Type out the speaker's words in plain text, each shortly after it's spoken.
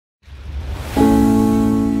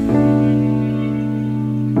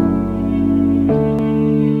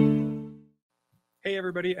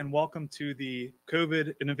everybody, and welcome to the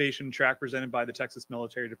COVID Innovation Track presented by the Texas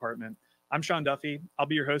Military Department. I'm Sean Duffy. I'll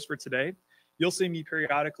be your host for today. You'll see me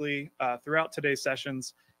periodically throughout today's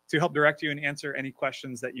sessions to help direct you and answer any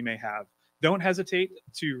questions that you may have. Don't hesitate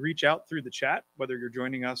to reach out through the chat, whether you're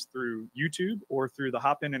joining us through YouTube or through the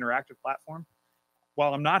Hopin Interactive platform.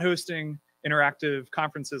 While I'm not hosting interactive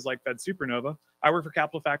conferences like Fed Supernova, I work for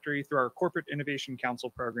Capital Factory through our Corporate Innovation Council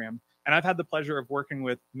program, and I've had the pleasure of working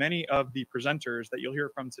with many of the presenters that you'll hear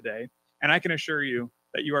from today, and I can assure you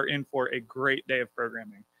that you are in for a great day of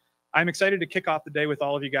programming. I'm excited to kick off the day with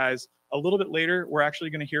all of you guys. A little bit later, we're actually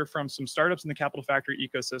going to hear from some startups in the Capital Factory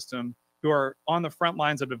ecosystem who are on the front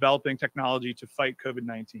lines of developing technology to fight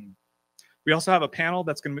COVID-19. We also have a panel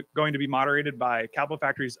that's going to be moderated by Capital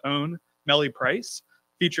Factory's own Melly Price,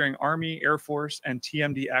 featuring Army, Air Force, and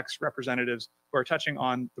TMDX representatives who are touching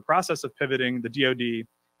on the process of pivoting the DoD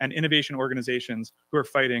and innovation organizations who are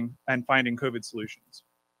fighting and finding COVID solutions.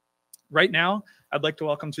 Right now, I'd like to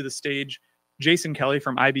welcome to the stage Jason Kelley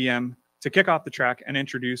from IBM to kick off the track and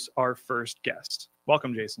introduce our first guest.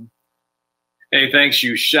 Welcome, Jason. Hey, thanks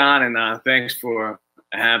you, Sean, and thanks for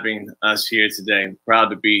having us here today. I'm proud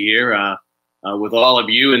to be here with all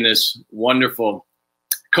of you in this wonderful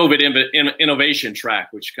COVID innovation track,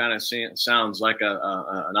 which kind of sounds like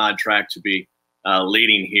an odd track to be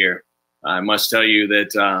leading here. I must tell you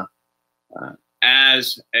that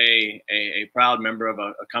as a proud member of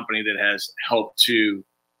a company that has helped to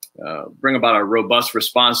bring about a robust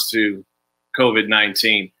response to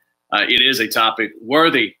COVID-19, it is a topic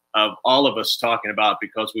worthy of all of us talking about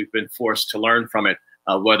because we've been forced to learn from it,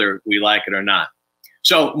 whether we like it or not.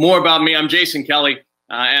 So more about me. I'm Jason Kelley.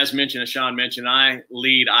 As mentioned, as Sean mentioned, I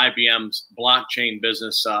lead IBM's blockchain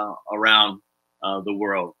business around the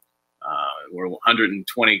world. We're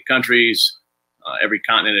 120 countries, every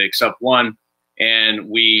continent except one. And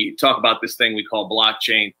we talk about this thing we call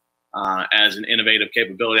blockchain as an innovative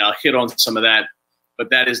capability. I'll hit on some of that, but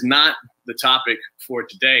that is not the topic for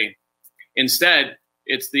today. Instead,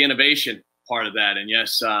 it's the innovation part of that. And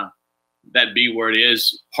yes, that B word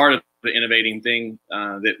is part of the innovating thing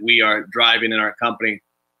that we are driving in our company.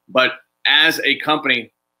 But as a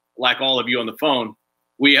company, like all of you on the phone,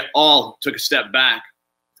 we all took a step back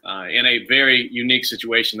in a very unique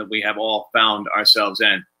situation that we have all found ourselves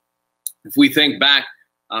in. If we think back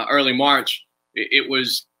early March, it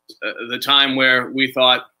was the time where we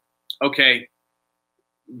thought, okay,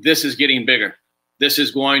 this is getting bigger. This is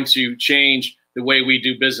going to change the way we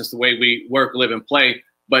do business, the way we work, live, and play.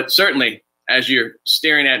 But certainly, as you're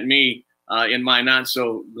staring at me in my not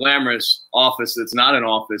so glamorous office that's not an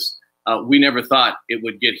office, we never thought it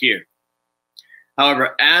would get here.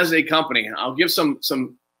 However, as a company, I'll give some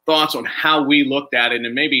thoughts on how we looked at it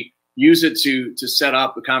and maybe use it to set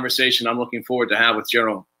up the conversation I'm looking forward to have with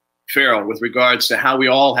General Ferrell with regards to how we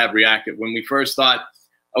all have reacted when we first thought,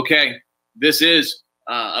 okay, this is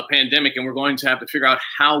a pandemic and we're going to have to figure out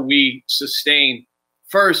how we sustain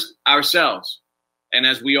first ourselves. And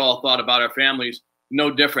as we all thought about our families, no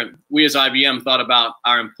different. We as IBM thought about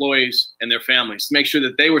our employees and their families to make sure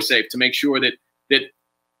that they were safe, to make sure that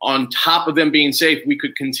on top of them being safe, we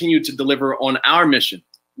could continue to deliver on our mission,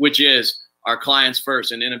 which is our clients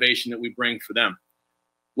first and innovation that we bring for them.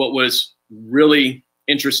 What was really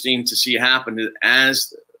interesting to see happen is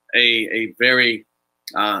as a very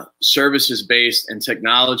services-based and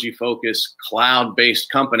technology-focused, cloud-based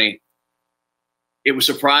company, it was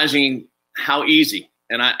surprising how easy,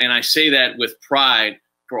 and I say that with pride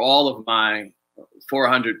for all of my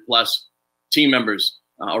 400 plus team members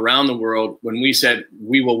around the world when we said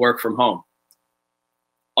we will work from home.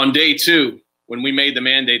 On day two, when we made the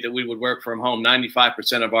mandate that we would work from home,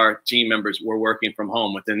 95% of our team members were working from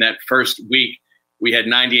home. Within that first week, we had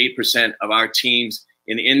 98% of our teams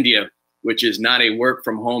in India, which is not a work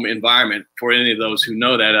from home environment. For any of those who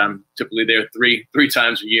know that, I'm typically there three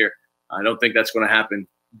times a year. I don't think that's going to happen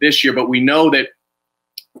this year, but we know that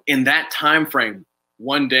in that time frame,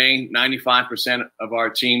 one day, 95% of our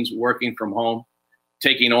teams working from home,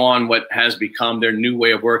 taking on what has become their new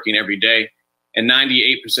way of working every day, and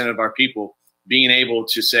 98% of our people being able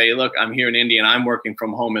to say, look, I'm here in India and I'm working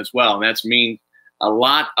from home as well. And that's mean a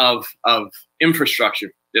lot of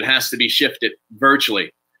infrastructure that has to be shifted virtually.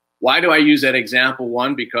 Why do I use that example?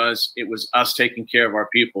 One, because it was us taking care of our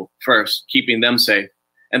people first, keeping them safe,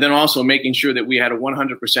 and then also making sure that we had a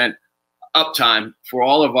 100% uptime for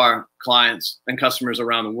all of our clients and customers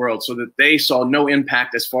around the world so that they saw no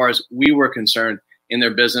impact as far as we were concerned in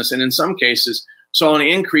their business. And in some cases, saw an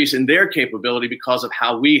increase in their capability because of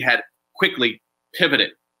how we had quickly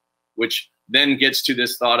pivoted, which then gets to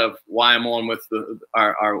this thought of why I'm on with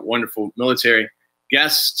our wonderful military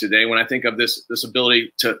guests today when I think of this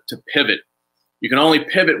ability to pivot. You can only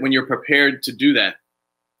pivot when you're prepared to do that,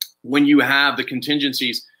 when you have the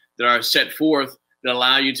contingencies that are set forth that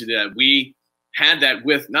allow you to do that. We had that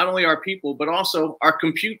with not only our people, but also our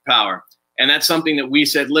compute power. And that's something that we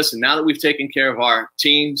said, listen, now that we've taken care of our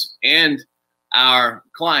teams and our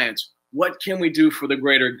clients, what can we do for the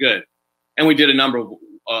greater good? And we did a number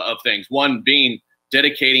of things. One being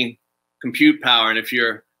dedicating compute power. And if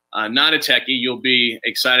you're not a techie, you'll be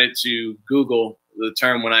excited to Google the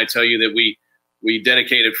term when I tell you that we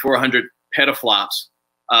dedicated 400 petaflops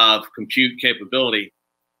of compute capability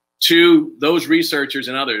to those researchers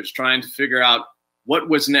and others trying to figure out what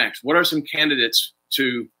was next. What are some candidates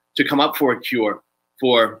to come up for a cure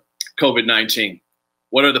for COVID-19?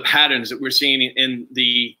 What are the patterns that we're seeing in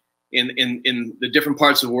the different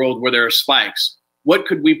parts of the world where there are spikes? What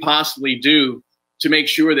could we possibly do to make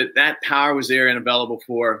sure that that power was there and available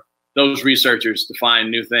for those researchers to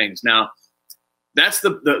find new things? Now, that's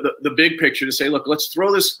the big picture, to say, look, let's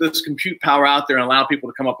throw this compute power out there and allow people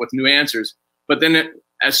to come up with new answers. But then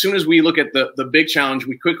as soon as we look at the big challenge,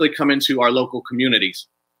 we quickly come into our local communities.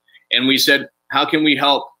 And we said, how can we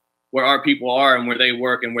help where our people are and where they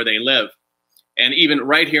work and where they live? And even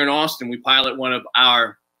right here in Austin, we pilot one of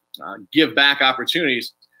our give back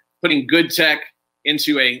opportunities, putting good tech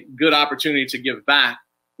into a good opportunity to give back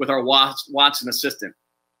with our Watson Assistant.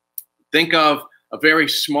 Think of a very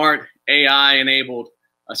smart AI-enabled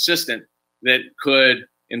assistant that could,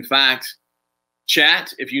 in fact,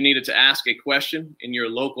 chat if you needed to ask a question in your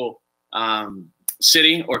local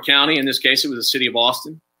city or county. In this case, it was the city of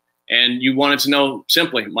Austin. And you wanted to know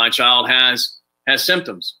simply, my child has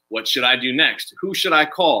symptoms. What should I do next? Who should I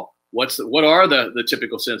call? What are the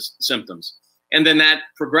typical symptoms? And then that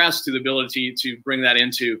progressed to the ability to bring that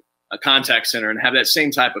into a contact center and have that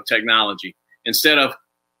same type of technology. Instead of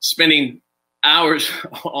spending hours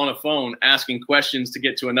on a phone asking questions to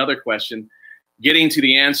get to another question, getting to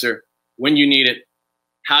the answer when you need it,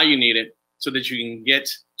 how you need it, so that you can get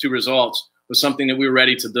to results was something that we were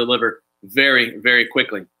ready to deliver very, very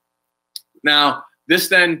quickly. Now, this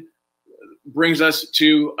then brings us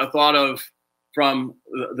to a thought of, from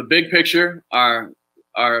the big picture, our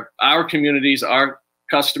communities, our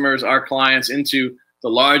customers, our clients, into the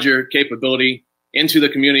larger capability, into the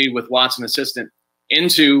community with Watson Assistant,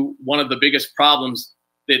 into one of the biggest problems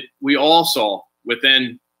that we all saw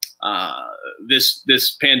within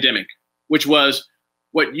this pandemic, which was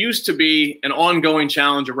what used to be an ongoing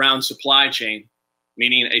challenge around supply chain,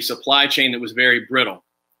 meaning a supply chain that was very brittle.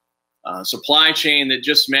 Supply chain that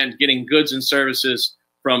just meant getting goods and services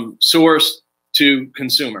from source to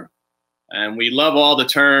consumer. And we love all the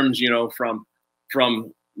terms, you know,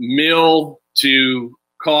 from mill to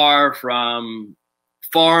car, from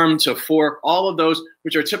farm to fork, all of those,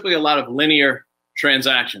 which are typically a lot of linear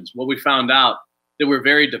transactions. Well, we found out that we're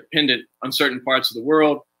very dependent on certain parts of the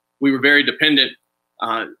world. We were very dependent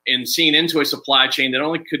in seeing into a supply chain that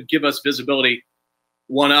only could give us visibility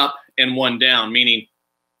one up and one down, meaning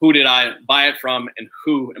who did I buy it from and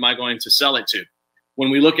who am I going to sell it to? When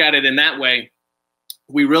we look at it in that way,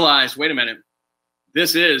 we realize, wait a minute,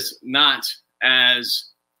 this is not as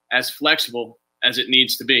flexible as it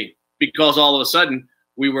needs to be, because all of a sudden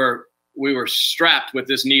we were strapped with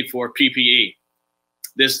this need for PPE,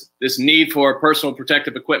 this need for personal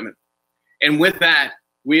protective equipment. And with that,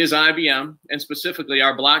 we as IBM, and specifically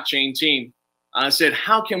our blockchain team, said,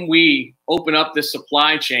 how can we open up this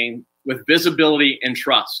supply chain with visibility and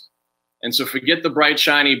trust? And so forget the bright,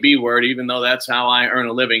 shiny B word, even though that's how I earn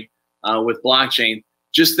a living with blockchain.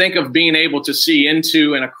 Just think of being able to see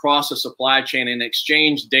into and across a supply chain and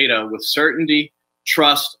exchange data with certainty,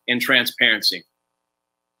 trust, and transparency.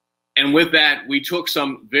 And with that, we took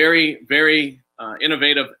some very, very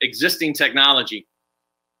innovative existing technology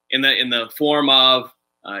in the form of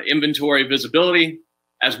inventory visibility,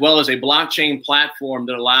 as well as a blockchain platform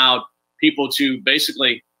that allowed people to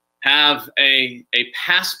basically have a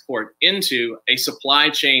passport into a supply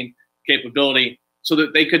chain capability so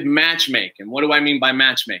that they could matchmake. And what do I mean by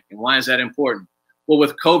matchmaking? Why is that important? Well,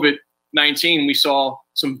 with COVID-19, we saw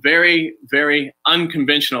some very, very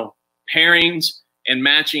unconventional pairings and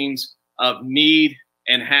matchings of need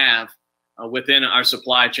and have within our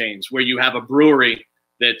supply chains, where you have a brewery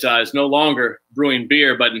that is no longer brewing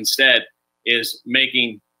beer, but instead is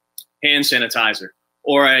making hand sanitizer,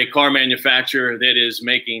 or a car manufacturer that is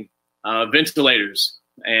making ventilators,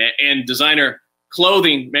 and designer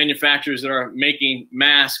clothing manufacturers that are making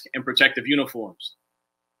masks and protective uniforms.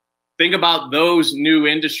 Think about those new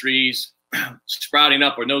industries sprouting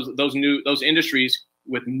up, or those industries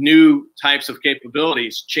with new types of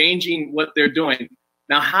capabilities, changing what they're doing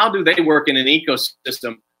Now, how do they work in an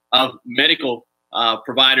ecosystem of medical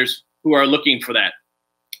providers who are looking for that?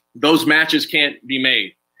 Those matches can't be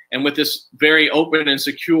made. And with this very open and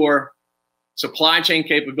secure supply chain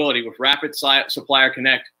capability with Rapid Supplier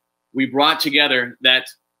Connect, we brought together that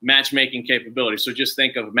matchmaking capability. So just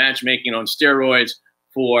think of matchmaking on steroids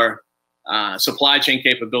for supply chain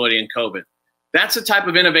capability in COVID. That's the type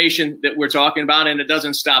of innovation that we're talking about, and it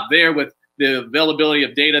doesn't stop there with the availability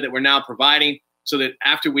of data that we're now providing, so that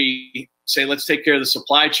after we say, let's take care of the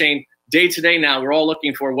supply chain, day to day now, we're all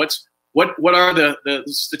looking for what are the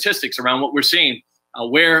statistics around what we're seeing.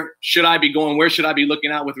 Where should I be going? Where should I be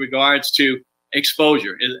looking at with regards to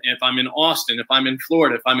exposure? If I'm in Austin, if I'm in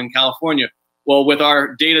Florida, if I'm in California, well, with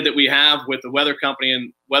our data that we have with the Weather Company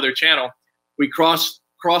and Weather Channel, we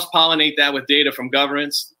cross-pollinate that with data from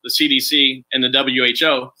governments, the CDC, and the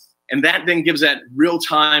WHO, and that then gives that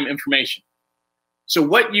real-time information. So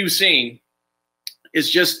what you've seen is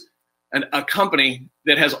just a company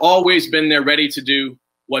that has always been there ready to do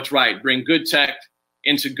what's right, bring good tech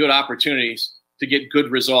into good opportunities to get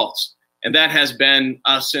good results. And that has been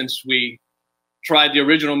us since we tried the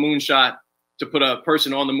original moonshot to put a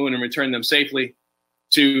person on the moon and return them safely,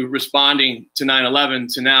 to responding to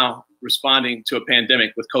 9/11, to now responding to a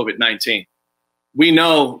pandemic with COVID-19. We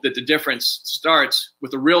know that the difference starts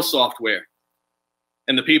with the real software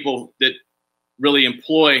and the people that really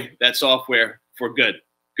employ that software for good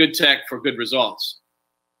tech for good results.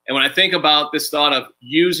 And when I think about this thought of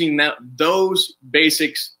using those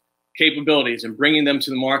basics capabilities and bringing them to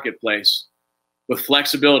the marketplace with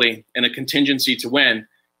flexibility and a contingency to win,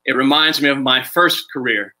 it reminds me of my first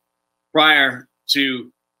career prior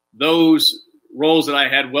to those roles that I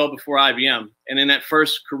had well before IBM. And in that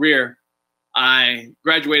first career, I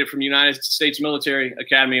graduated from the United States Military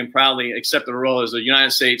Academy and proudly accepted a role as a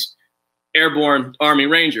United States Airborne Army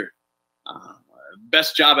Ranger.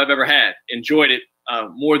 Best job I've ever had. Enjoyed it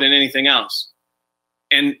more than anything else.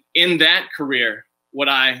 And in that career, what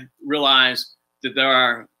I realized that there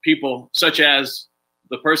are people such as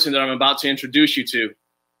the person that I'm about to introduce you to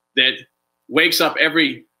that wakes up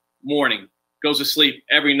every morning, goes to sleep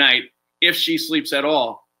every night, if she sleeps at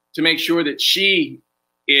all, to make sure that she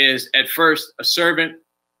is at first a servant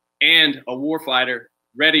and a warfighter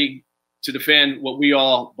ready to defend what we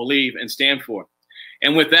all believe and stand for.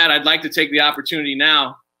 And with that, I'd like to take the opportunity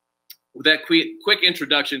now, with that quick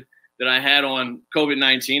introduction that I had on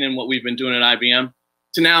COVID-19 and what we've been doing at IBM,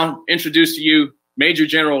 to now introduce to you Major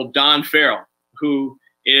General Don Ferrell, who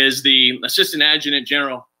is the Assistant Adjutant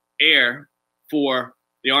General Air for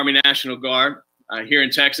the Army National Guard here in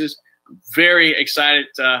Texas. I'm very excited,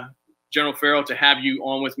 General Ferrell, to have you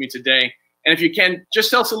on with me today. And if you can, just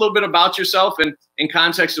tell us a little bit about yourself, and in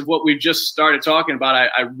context of what we've just started talking about,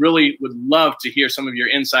 I really would love to hear some of your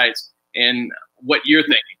insights and what you're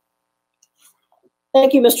thinking.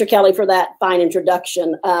 Thank you, Mr. Kelley, for that fine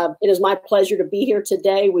introduction. It is my pleasure to be here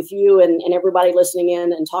today with you and everybody listening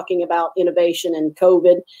in and talking about innovation and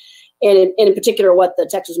COVID, and in particular what the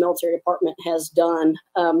Texas Military Department has done.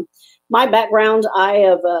 My background,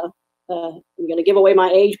 I'm going to give away my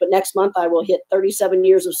age, but next month I will hit 37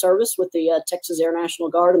 years of service with the Texas Air National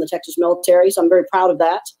Guard and the Texas military, so I'm very proud of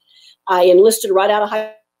that. I enlisted right out of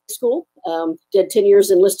high school, did 10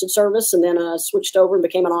 years enlisted service, and then switched over and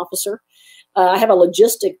became an officer. I have a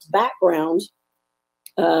logistics background.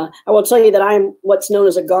 I will tell you that I'm what's known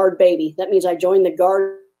as a Guard baby. That means I joined the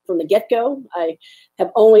Guard from the get-go. I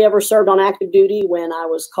have only ever served on active duty when I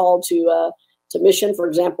was called to mission, for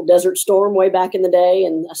example, Desert Storm way back in the day,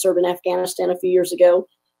 and I served in Afghanistan a few years ago.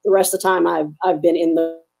 The rest of the time I've been in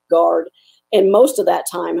the Guard, and most of that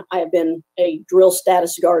time I have been a drill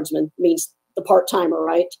status guardsman, means the part-timer,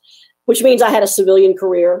 right? Which means I had a civilian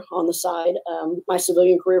career on the side. My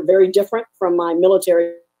civilian career very different from my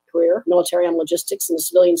military career. Military on logistics, and the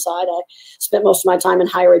civilian side, I spent most of my time in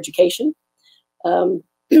higher education,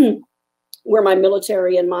 where my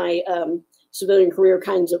military and my civilian career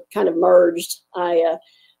kind of merged. I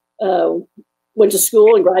went to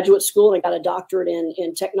school and graduate school, and I got a doctorate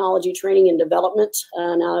in technology training and development.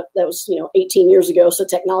 Now that was 18 years ago, so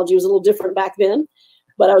technology was a little different back then.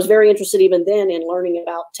 But I was very interested even then in learning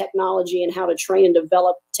about technology and how to train and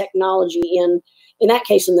develop technology in that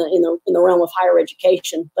case in the realm of higher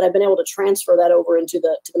education. But I've been able to transfer that over into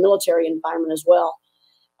the military environment as well.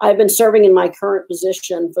 I've been serving in my current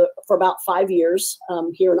position for about 5 years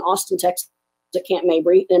here in Austin, Texas, at Camp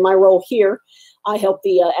Mabry. In my role here, I help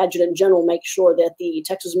the Adjutant General make sure that the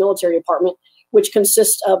Texas Military Department, which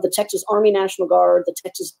consists of the Texas Army National Guard, the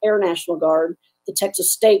Texas Air National Guard, the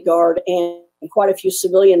Texas State Guard, and quite a few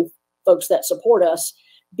civilian folks that support us,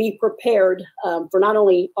 be prepared for not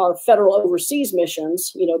only our federal overseas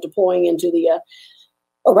missions, deploying into the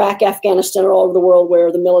Iraq, Afghanistan, or all over the world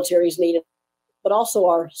where the military is needed, but also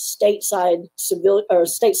our stateside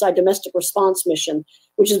stateside domestic response mission,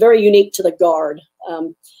 which is very unique to the Guard.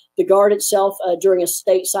 The Guard itself, during a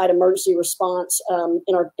stateside emergency response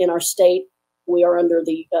in our state, we are under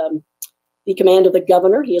the command of the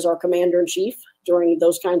governor. He is our commander in chief during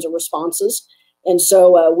those kinds of responses, and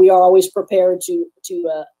so we are always prepared to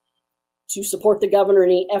support the governor in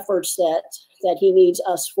any efforts that he needs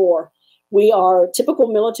us for. We are typical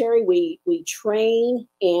military. We train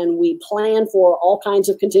and we plan for all kinds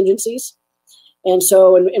of contingencies, and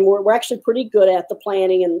so and we're actually pretty good at the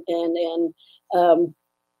planning and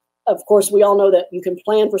of course, we all know that you can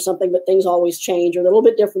plan for something, but things always change or a little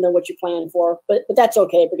bit different than what you plan for. But that's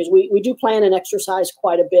okay, because we do plan and exercise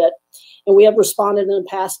quite a bit. And we have responded in the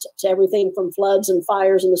past to everything from floods and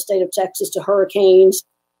fires in the state of Texas to hurricanes.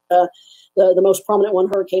 The most prominent one,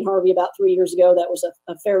 Hurricane Harvey, about 3 years ago. That was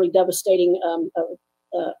a fairly devastating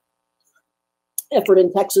effort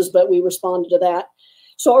in Texas, but we responded to that.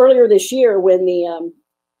 So earlier this year, when the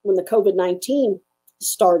COVID-19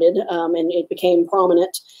 started and it became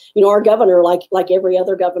prominent, our governor, like every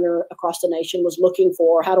other governor across the nation, was looking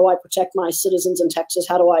for, how do I protect my citizens in Texas?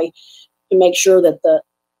 How do I make sure that that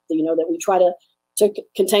we try to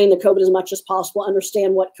contain the COVID as much as possible,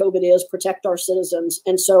 understand what COVID is, protect our citizens.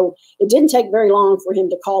 And so it didn't take very long for him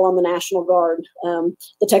to call on the National Guard,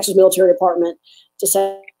 the Texas Military Department, to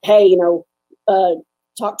say, hey,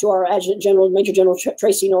 talk to our Adjutant General, Major General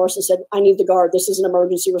Tracy Norris, and said, I need the Guard. This is an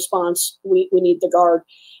emergency response. We need the Guard.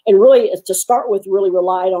 And really, to start with, really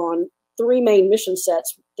relied on three main mission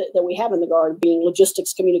sets that we have in the Guard, being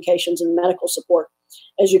logistics, communications, and medical support.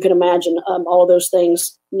 As you can imagine, all of those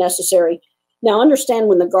things necessary. Now, understand,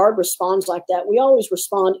 when the Guard responds like that, we always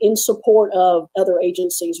respond in support of other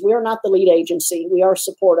agencies. We are not the lead agency. We are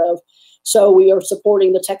supportive. So we are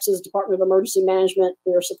supporting the Texas Department of Emergency Management.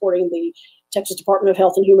 We are supporting the Texas Department of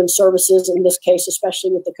Health and Human Services, in this case,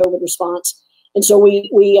 especially with the COVID response. And so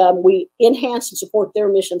we enhance and support their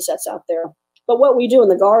mission sets out there. But what we do in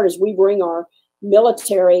the Guard is we bring our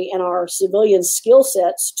military and our civilian skill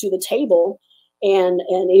sets to the table. And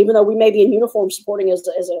even though we may be in uniform supporting as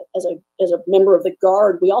a member of the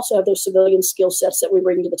Guard, we also have those civilian skill sets that we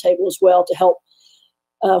bring to the table as well to help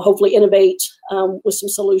hopefully innovate with some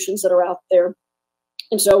solutions that are out there.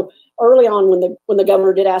 And so early on, when the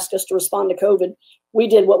governor did ask us to respond to COVID, we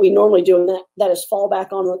did what we normally do, and that is fall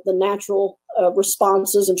back on the natural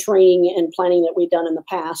responses and training and planning that we've done in the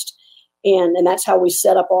past, and that's how we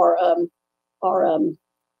set up our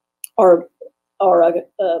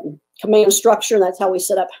command structure. And that's how we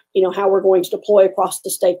set up, how we're going to deploy across the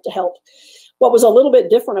state to help. What was a little bit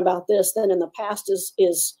different about this than in the past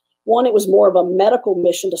is one, it was more of a medical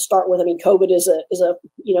mission to start with. I mean, COVID is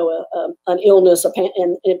an illness,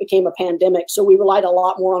 and it became a pandemic. So we relied a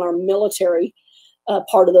lot more on our military medical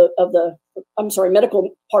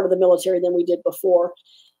part of the military than we did before.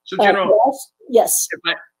 So, General, yes,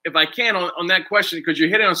 if I can on that question, because you're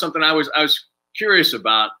hitting on something I was curious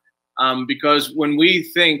about, because when we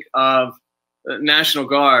think of National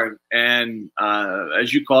Guard and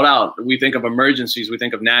as you called out, we think of emergencies, we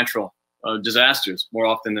think of natural disasters more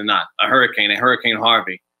often than not, a Hurricane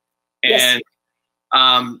Harvey, and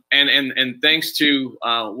yes. And thanks to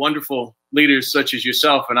wonderful leaders such as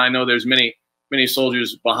yourself, and I know there's many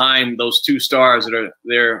soldiers behind those 2 stars that are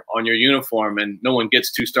there on your uniform, and no one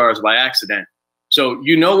gets 2 stars by accident. So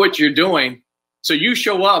you know what you're doing. So you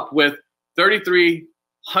show up with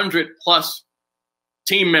 3,300 plus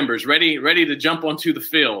team members ready to jump onto the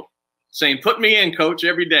field, saying, "Put me in, coach,"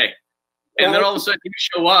 every day. And then all of a sudden you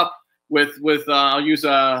show up with I'll use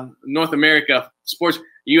North America sports.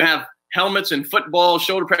 You have helmets and football,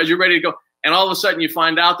 shoulder pads. You're ready to go, and all of a sudden you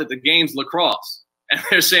find out that the game's lacrosse, and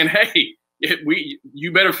they're saying, "Hey,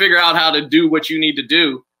 you better figure out how to do what you need to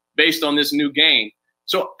do based on this new game."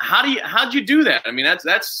 So how'd you do that? I mean,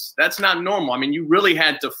 that's not normal. I mean, you really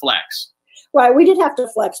had to flex. Right, we did have to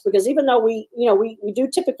flex, because even though we do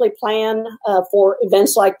typically plan for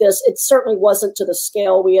events like this, it certainly wasn't to the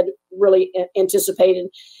scale we had really anticipated,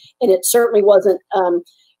 and it certainly wasn't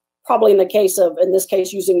probably in this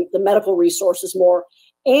case using the medical resources more,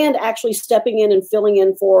 and actually stepping in and filling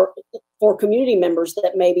in for community members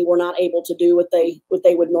that maybe were not able to do what they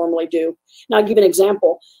would normally do. Now, I'll give you an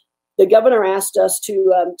example. The governor asked us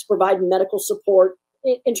to provide medical support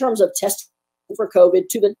in terms of testing for COVID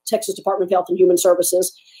to the Texas Department of Health and Human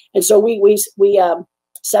Services, and so we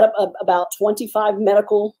set up about 25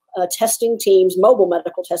 medical testing teams, mobile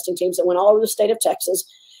medical testing teams, that went all over the state of Texas.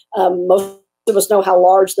 Most of us know how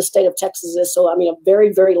large the state of Texas is. So, I mean, a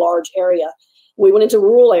very, very large area. We went into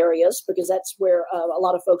rural areas because that's where a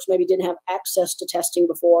lot of folks maybe didn't have access to testing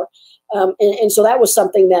before. And so that was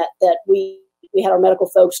something that we had our medical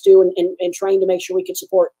folks do and train to make sure we could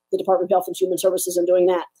support the Department of Health and Human Services in doing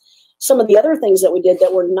that. Some of the other things that we did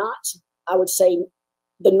that were not, I would say,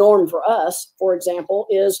 the norm for us, for example,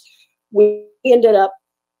 is we ended up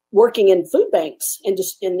working in food banks and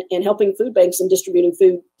just in helping food banks and distributing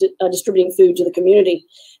food to the community.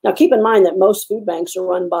 Now, keep in mind that most food banks are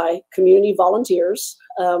run by community volunteers.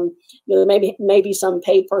 There may be some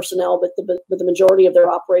paid personnel, but the majority of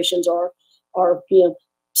their operations are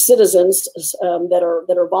citizens that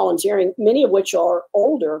are volunteering. Many of which are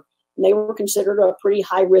older, and they were considered a pretty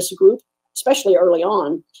high risk group, especially early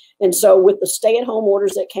on. And so, with the stay-at-home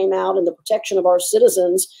orders that came out and the protection of our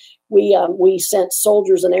citizens, we sent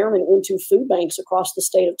soldiers and airmen into food banks across the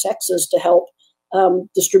state of Texas to help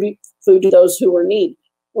distribute food to those who were in need.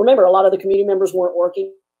 Remember, a lot of the community members weren't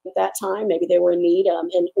working at that time. Maybe they were in need,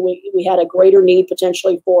 and we had a greater need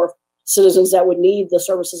potentially for citizens that would need the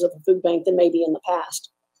services of a food bank than maybe in the past.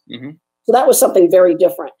 Mm-hmm. So that was something very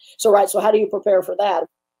different. So how do you prepare for that?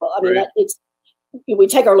 Well, I mean, right. We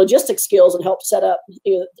take our logistics skills and help set up,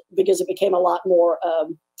 because it became a lot more.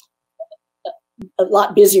 A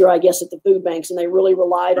lot busier, I guess, at the food banks, and they really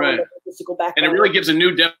relied on the logistical background. And it really gives a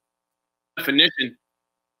new definition.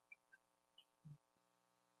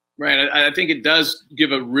 Right. I think it does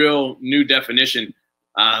give a real new definition,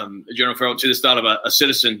 General Ferrell, to this thought of a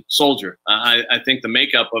citizen soldier. I think the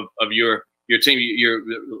makeup of your team, you're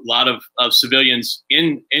a lot of civilians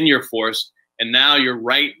in your force, and now you're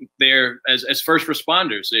right there as first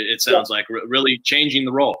responders. It sounds like really changing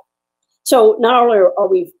the role. So not only are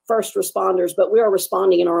we first responders, but we are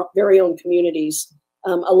responding in our very own communities.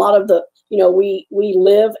 A lot of we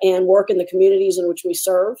live and work in the communities in which we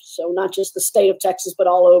serve. So not just the state of Texas, but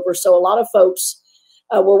all over. So a lot of folks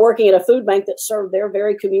were working at a food bank that served their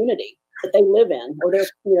very community that they live in, or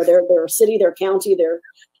their city, their county, their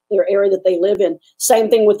area that they live in.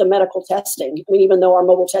 Same thing with the medical testing. I mean, even though our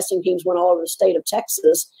mobile testing teams went all over the state of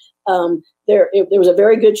Texas, there was a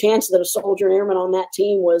very good chance that a soldier and airman on that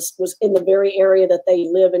team was in the very area that they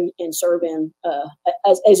live and serve in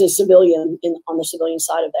as a civilian on the civilian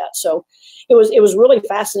side of that. So it was really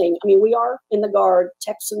fascinating. I mean, we are in the Guard,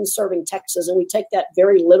 Texans serving Texas, and we take that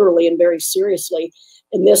very literally and very seriously.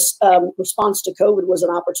 And this response to COVID was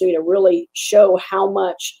an opportunity to really show how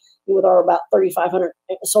much, with our about 3,500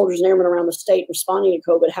 soldiers and airmen around the state responding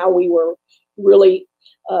to COVID, how we were really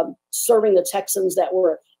serving the Texans that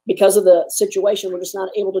were, because of the situation, we're just not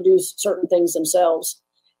able to do certain things themselves.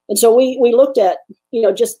 And so we looked at,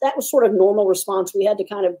 just that was sort of normal response. We had to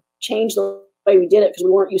kind of change the way we did it because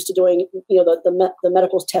we weren't used to doing, the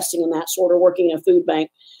medical testing and that sort of working in a food bank.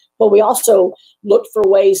 But we also looked for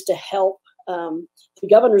ways to help the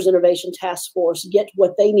Governor's Innovation Task Force get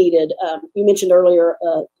what they needed. You mentioned earlier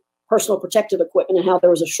personal protective equipment and how there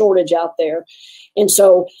was a shortage out there. And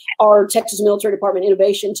so our Texas Military Department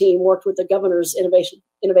Innovation team worked with the Governor's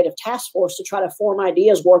Innovative Task Force to try to form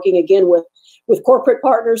ideas, working again with corporate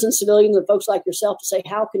partners and civilians and folks like yourself to say,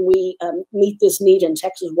 how can we meet this need in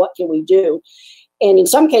Texas? What can we do? And in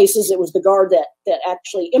some cases, it was the Guard that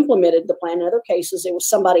actually implemented the plan. In other cases, it was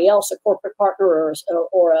somebody else, a corporate partner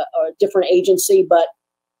or a different agency. But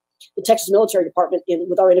the Texas Military Department,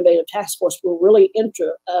 with our Innovative Task Force, were really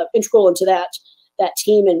integral into that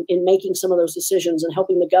team in making some of those decisions and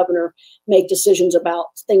helping the governor make decisions about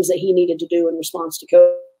things that he needed to do in response to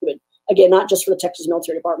COVID. Again, not just for the Texas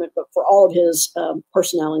Military Department, but for all of his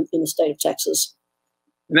personnel in the state of Texas.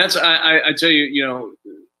 And that's, I tell you,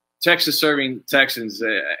 Texas serving Texans,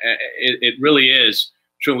 it really is.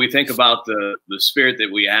 When we think about the spirit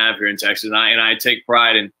that we have here in Texas, and I take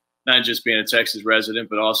pride in not just being a Texas resident,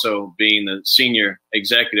 but also being the senior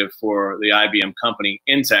executive for the IBM company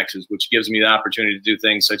in Texas, which gives me the opportunity to do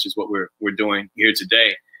things such as what we're doing here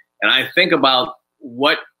today. And I think about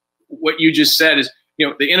what you just said is,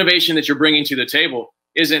 the innovation that you're bringing to the table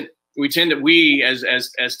isn't. We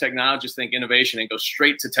as technologists think innovation and go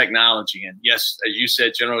straight to technology. And yes, as you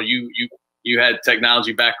said, General, you had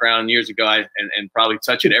technology background years ago and probably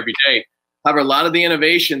touch it every day. However, a lot of the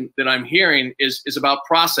innovation that I'm hearing is about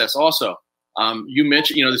process also. You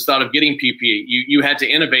mentioned, this thought of getting PPE. You had to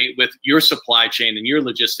innovate with your supply chain and your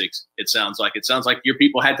logistics. It sounds like your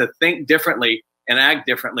people had to think differently and act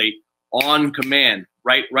differently on command,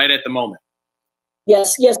 right at the moment.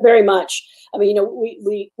 Yes, very much. I mean,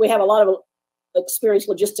 we have a lot of experienced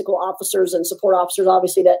logistical officers and support officers,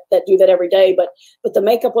 obviously, that do that every day. But the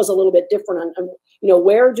makeup was a little bit different.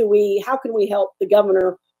 How can we help the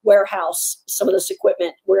governor warehouse some of this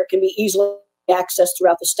equipment where it can be easily access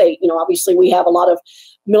throughout the state. Obviously we have a lot of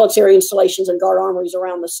military installations and guard armories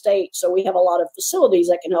around the state, so we have a lot of facilities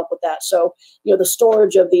that can help with that. So the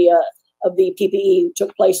storage of the PPE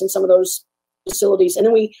took place in some of those facilities, and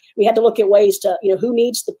then we had to look at ways to who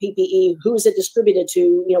needs the PPE, who is it distributed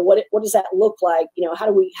to, what does that look like, how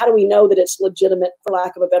do we know that it's legitimate, for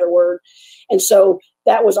lack of a better word. And so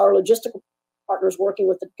that was our logistical partners working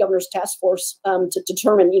with the governor's task force to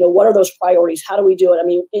determine what are those priorities, how do we do it. I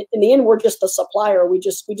mean, in the end, we're just the supplier, we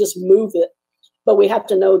just move it, but we have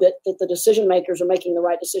to know that the decision makers are making the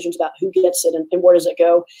right decisions about who gets it and where does it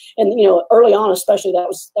go. And early on, especially,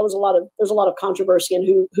 there's a lot of controversy in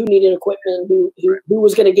who needed equipment, who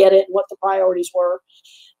was going to get it, and what the priorities were.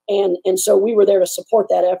 And so we were there to support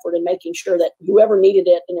that effort and making sure that whoever needed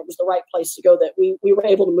it and it was the right place to go, that we were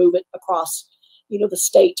able to move it across the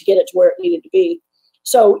state to get it to where it needed to be.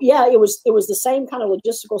 So yeah, it was the same kind of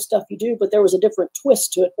logistical stuff you do, but there was a different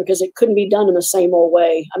twist to it because it couldn't be done in the same old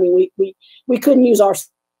way. I mean, we couldn't use our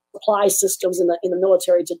supply systems in the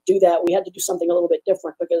military to do that. We had to do something a little bit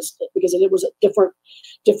different because it was a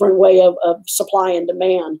different way of supply and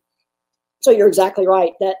demand. So you're exactly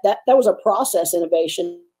right. That was a process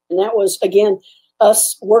innovation, and that was, again,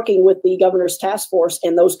 us working with the governor's task force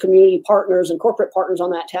and those community partners and corporate partners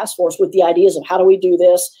on that task force with the ideas of how do we do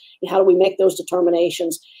this and how do we make those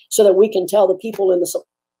determinations so that we can tell the people in the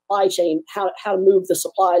supply chain how to move the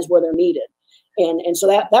supplies where they're needed. And so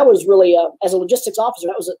that was really, as a logistics officer,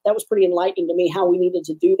 that was pretty enlightening to me, how we needed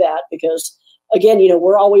to do that, because again,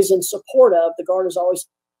 we're always in support of, the Guard is always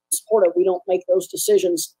supportive. We don't make those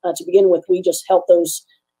decisions to begin with. We just help those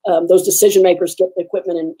decision makers get the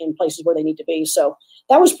equipment in places where they need to be. So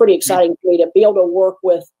that was pretty exciting for me to be able to work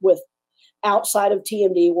with outside of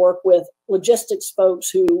TMD, work with logistics folks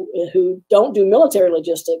who don't do military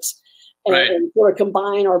logistics, and, right, and sort of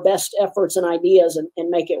combine our best efforts and ideas and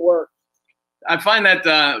make it work. I find that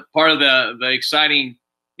part of the exciting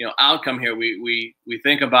outcome here. We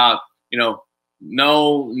think about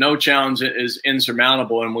no challenge is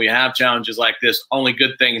insurmountable, and we have challenges like this. Only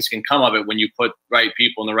good things can come of it when you put right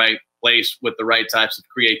people in the right place with the right types of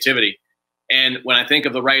creativity. And when I think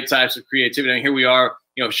of the right types of creativity, and here we are,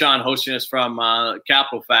 Sean hosting us from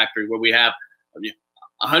Capital Factory, where we have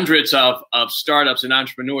hundreds of startups and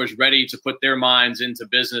entrepreneurs ready to put their minds into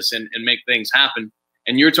business and make things happen.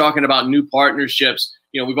 And you're talking about new partnerships.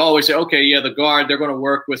 We've always said, okay, yeah, the Guard, they're going to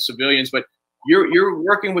work with civilians, but you're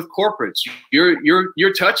working with corporates.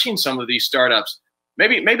 You're touching some of these startups.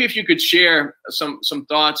 Maybe if you could share some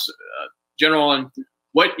thoughts, General, on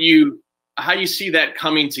how you see that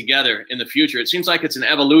coming together in the future. It seems like it's an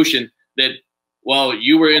evolution that, well,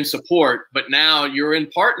 you were in support, but now you're in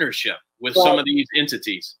partnership with some of these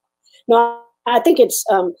entities. No, I think it's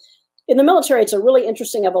in the military, it's a really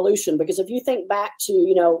interesting evolution, because if you think back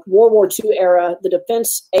to World War II era, the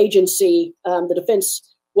defense agency, the defense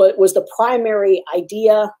was the primary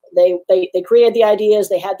idea. They created the ideas,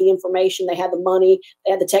 they had the information, they had the money,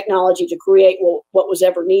 they had the technology to create what was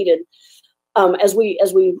ever needed. As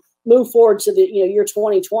we move forward to the year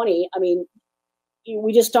 2020, I mean,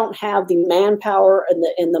 we just don't have the manpower and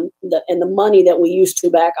the money that we used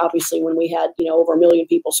to back, obviously, when we had over 1 million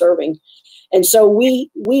people serving. And so we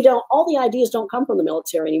don't, all the ideas don't come from the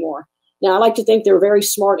military anymore. Now, I like to think there are very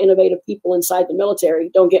smart, innovative people inside the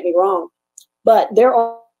military, don't get me wrong, but there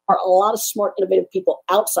are a lot of smart, innovative people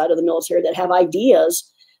outside of the military that have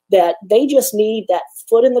ideas that they just need that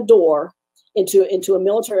foot in the door into a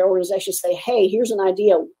military organization to say, hey, here's an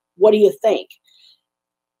idea. What do you think?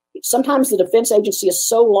 Sometimes the defense agency is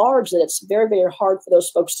so large that it's very, very hard for those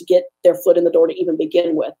folks to get their foot in the door to even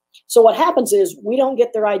begin with. So what happens is we don't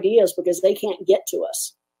get their ideas because they can't get to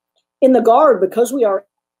us. In the Guard, because we are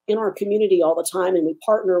in our community all the time and we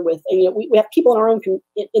partner with, and we have people in our own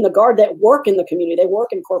in the Guard that work in the community. They work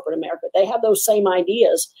in corporate America. They have those same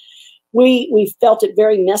ideas. We felt it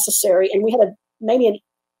very necessary, and we had maybe an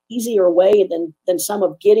easier way than some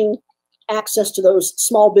of getting access to those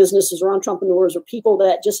small businesses or entrepreneurs or people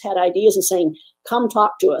that just had ideas and saying, come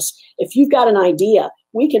talk to us. If you've got an idea,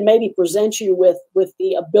 we can maybe present you with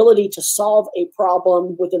the ability to solve a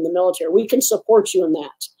problem within the military. We can support you in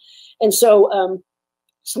that. And so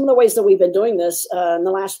some of the ways that we've been doing this in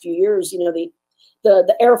the last few years,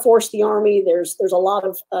 the Air Force, the Army, there's a lot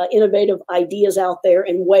of innovative ideas out there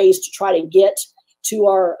and ways to try to get to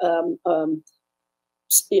our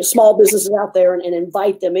small businesses out there and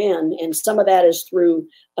invite them in. And some of that is through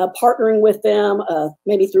partnering with them,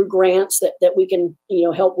 maybe through grants that we can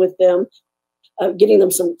help with them, getting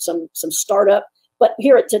them some startup. But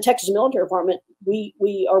here at the Texas Military Department,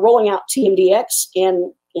 we are rolling out TMDX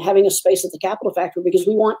and having a space at the Capital Factory because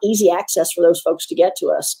we want easy access for those folks to get to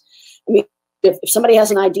us. I mean, if somebody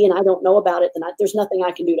has an idea and I don't know about it, then there's nothing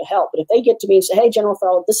I can do to help. But if they get to me and say, hey, General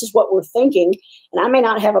Ferrell, this is what we're thinking, and I may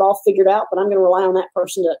not have it all figured out, but I'm going to rely on that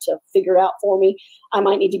person to figure it out for me. I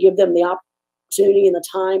might need to give them the opportunity and the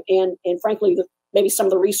time and frankly, maybe some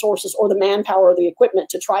of the resources or the manpower or the equipment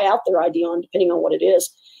to try out their idea on, depending on what it is.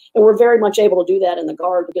 And we're very much able to do that in the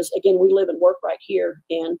Guard because, again, we live and work right here.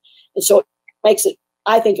 And so it makes it,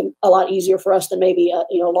 I think, a lot easier for us than maybe a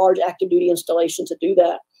large active duty installation to do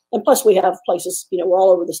that. And plus we have places, we're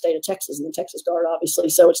all over the state of Texas and the Texas Guard, obviously.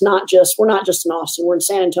 So we're not just in Austin, we're in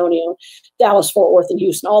San Antonio, Dallas, Fort Worth, and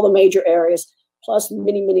Houston, all the major areas, plus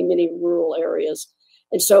many, many, many rural areas.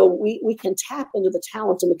 And so we can tap into the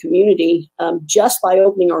talent in the community just by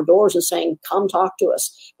opening our doors and saying, come talk to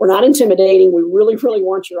us. We're not intimidating. We really, really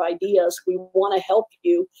want your ideas. We want to help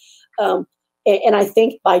you. And I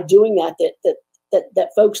think by doing that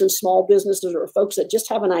folks in small businesses or folks that just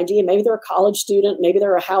have an idea, maybe they're a college student, maybe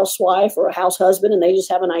they're a housewife or a house husband, and they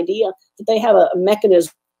just have an idea, that they have a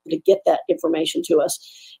mechanism to get that information to us.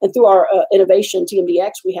 And through our innovation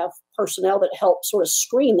TMDX, we have personnel that help sort of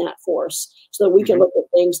screen that for us so that we can look at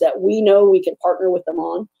things that we know we can partner with them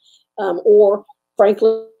on. Or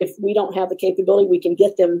frankly, if we don't have the capability, we can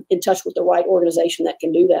get them in touch with the right organization that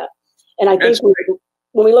can do that. And I think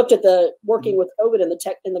when we looked at the working with COVID and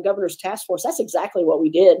the governor's task force, that's exactly what we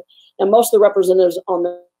did. And most of the representatives on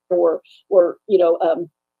there were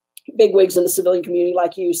bigwigs in the civilian community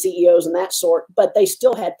like you, CEOs and that sort, but they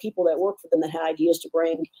still had people that worked for them that had ideas to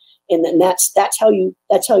bring. And then that's how you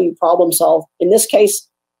problem solve. In this case,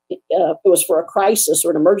 it was for a crisis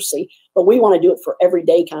or an emergency, but we want to do it for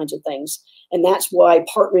everyday kinds of things. And that's why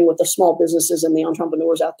partnering with the small businesses and the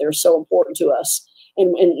entrepreneurs out there is so important to us.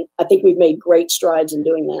 And I think we've made great strides in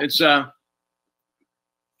doing that. It's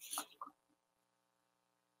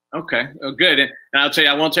okay, good. And I'll tell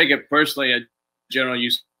you, I won't take it personally. General,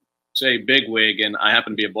 you say big wig, and I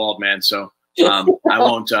happen to be a bald man, so I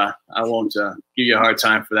won't give you a hard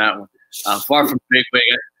time for that one. Far from big wig,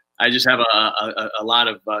 I just have a lot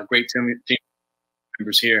of great team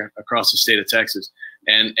members here across the state of Texas.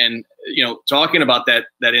 And talking about that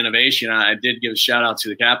innovation, I did give a shout out to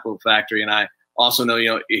the Capital Factory, and I also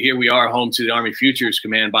know, here we are home to the Army Futures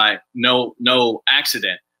Command by no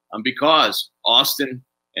accident, because Austin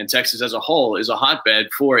and Texas as a whole is a hotbed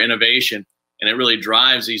for innovation, and it really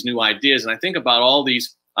drives these new ideas. And I think about all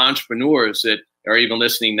these entrepreneurs that are even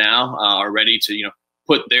listening now, are ready to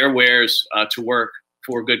put their wares to work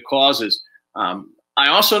for good causes. I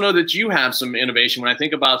also know that you have some innovation. When I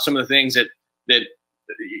think about some of the things that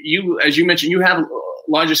you, as you mentioned, you have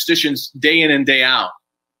logisticians day in and day out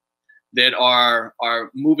that are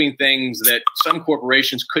moving things that some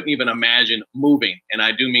corporations couldn't even imagine moving. And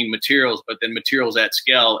I do mean materials, but then materials at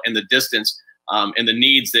scale and the distance and the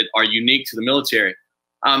needs that are unique to the military.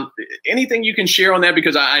 Anything you can share on that?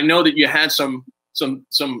 Because I know that you had some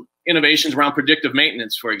innovations around predictive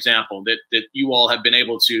maintenance, for example, that you all have been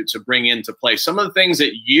able to bring into place. Some of the things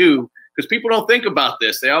that because people don't think about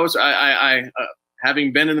this. They always,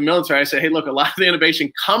 having been in the military, I say, hey, look, a lot of the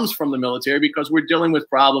innovation comes from the military because we're dealing with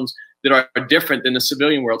problems that are different than the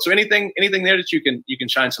civilian world. So anything there that you can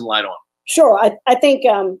shine some light on? Sure. I think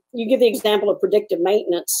you give the example of predictive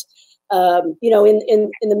maintenance. In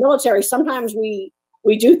the military, sometimes we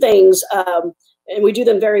do things and we do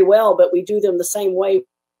them very well, but we do them the same way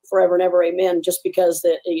forever and ever, amen, just because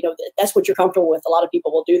that's what you're comfortable with. A lot of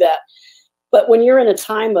people will do that. But when you're in a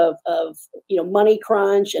time of money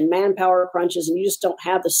crunch and manpower crunches, and you just don't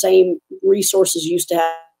have the same resources you used to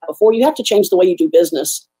have before, you have to change the way you do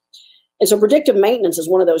business. And so predictive maintenance is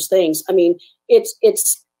one of those things. I mean,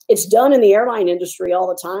 it's done in the airline industry all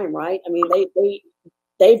the time, right? I mean,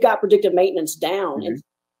 they've got predictive maintenance down, mm-hmm. and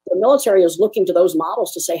the military is looking to those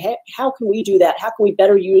models to say, hey, how can we do that? How can we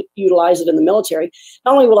better utilize it in the military?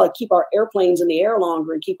 Not only will it keep our airplanes in the air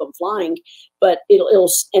longer and keep them flying, but it'll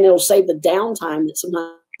save the downtime that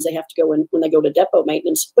sometimes they have to go in when they go to depot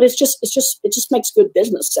maintenance. But it just makes good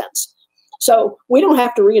business sense. So we don't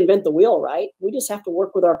have to reinvent the wheel, right? We just have to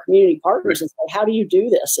work with our community partners and say, how do you do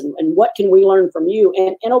this? And what can we learn from you?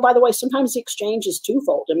 And oh, by the way, sometimes the exchange is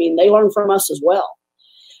twofold. I mean, they learn from us as well.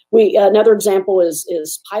 Another example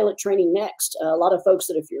is pilot training next. A lot of folks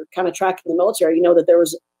that, if you're kind of tracking the military, you know that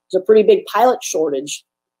there's a pretty big pilot shortage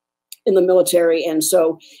in the military. And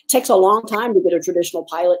so it takes a long time to get a traditional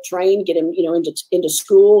pilot trained, get him, into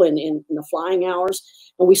school and in the flying hours.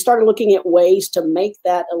 And we started looking at ways to make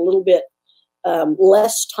that a little bit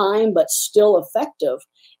less time, but still effective.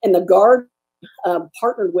 And the Guard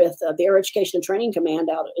partnered with the Air Education and Training Command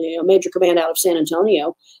Major Command out of San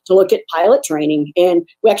Antonio to look at pilot training. And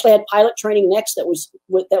we actually had pilot training next that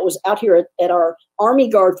was out here at our Army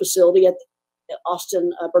Guard facility at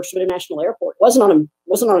Austin Bergstrom International Airport. It wasn't on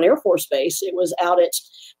an Air Force base. It was out at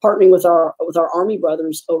partnering with our Army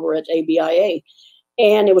brothers over at ABIA,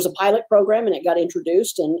 and it was a pilot program, and it got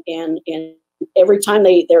introduced, and every time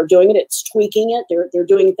they're doing it, it's tweaking it. They're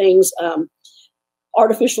doing things.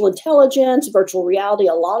 Artificial intelligence, virtual reality,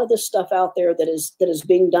 a lot of this stuff out there that is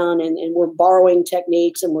being done, and we're borrowing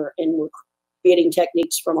techniques, and we're creating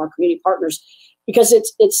techniques from our community partners, because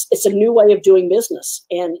it's a new way of doing business,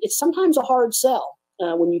 and it's sometimes a hard sell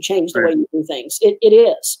when you change the way you do things. It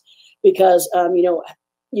is, because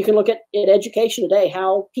you can look at education today.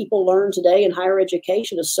 How people learn today in higher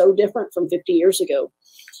education is so different from 50 years ago,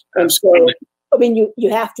 and so. I mean, you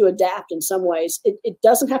have to adapt in some ways. It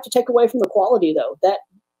doesn't have to take away from the quality, though. That,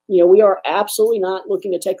 we are absolutely not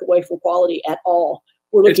looking to take away from quality at all.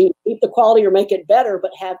 We're looking to keep the quality or make it better,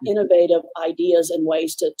 but have innovative ideas and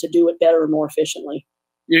ways to do it better and more efficiently.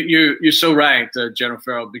 You're so right, General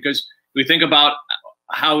Ferrell, because we think about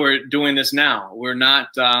how we're doing this now. We're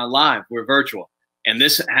not live, we're virtual. And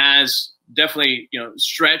this has definitely,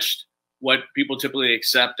 stretched what people typically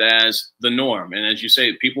accept as the norm. And as you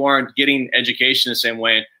say, people aren't getting education the same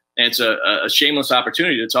way. And it's a shameless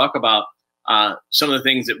opportunity to talk about some of the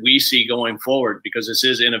things that we see going forward, because this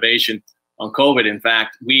is innovation on COVID. In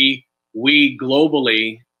fact, we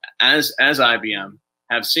globally, as IBM,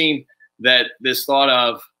 have seen that this thought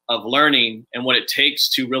of learning and what it takes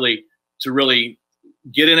to really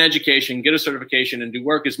get an education, get a certification, and do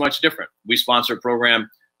work is much different. We sponsor a program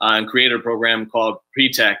and created a program called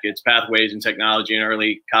Pre-Tech. It's Pathways in Technology in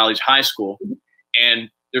Early College, High School. And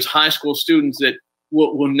there's high school students that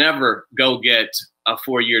will never go get a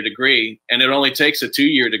 4-year degree. And it only takes a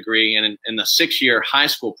 2-year degree and a 6-year high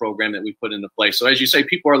school program that we put into place. So as you say,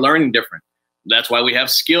 people are learning different. That's why we have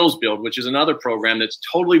Skills Build, which is another program that's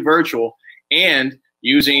totally virtual and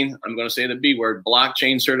using, I'm going to say the B word,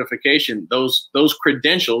 blockchain certification. Those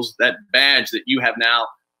credentials, that badge that you have now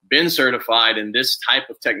been certified in this type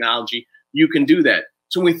of technology, you can do that.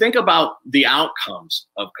 So when we think about the outcomes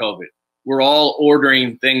of COVID, we're all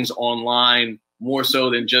ordering things online more so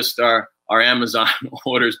than just our Amazon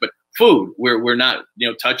orders, but food. We're not,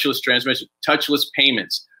 touchless transmission, touchless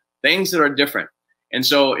payments, things that are different. And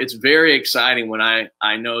so it's very exciting when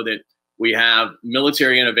I know that we have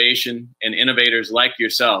military innovation and innovators like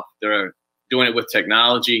yourself that are doing it with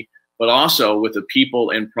technology, but also with the people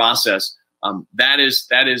and process. That is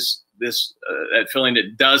that feeling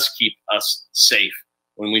that does keep us safe.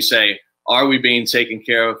 When we say, are we being taken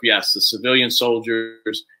care of? Yes, the civilian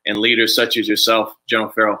soldiers and leaders such as yourself, General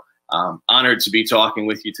Ferrell, honored to be talking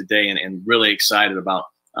with you today and really excited about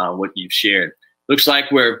what you've shared. Looks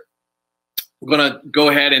like we're going to go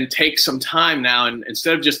ahead and take some time now, and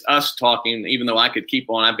instead of just us talking, even though I could keep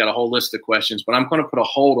on, I've got a whole list of questions, but I'm going to put a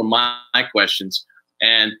hold on my questions.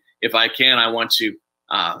 And if I can, I want to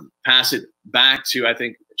pass it back to, I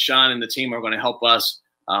think Sean and the team are going to help us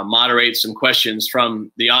moderate some questions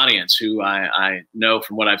from the audience, who I know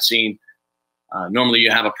from what I've seen. Normally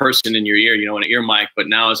you have a person in your ear, an ear mic, but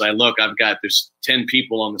now as I look, there's 10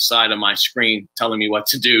 people on the side of my screen telling me what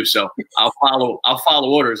to do. So I'll follow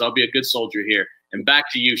orders. I'll be a good soldier here. And back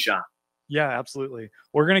to you, Sean. Yeah, absolutely.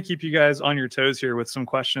 We're going to keep you guys on your toes here with some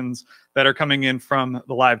questions that are coming in from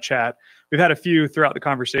the live chat. We've had a few throughout the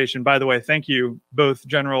conversation. By the way, thank you both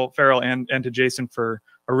General Ferrell and to Jason for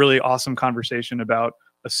a really awesome conversation about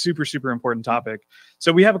a super, super important topic.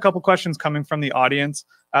 So we have a couple questions coming from the audience.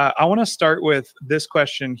 I want to start with this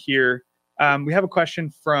question here. We have a question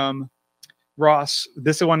from Ross.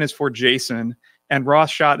 This one is for Jason. And Ross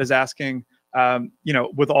Schott is asking,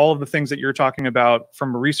 with all of the things that you're talking about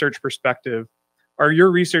from a research perspective, are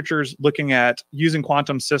your researchers looking at using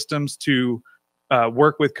quantum systems to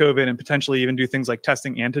work with COVID and potentially even do things like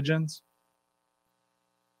testing antigens?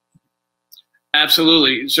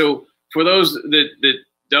 Absolutely. So for those that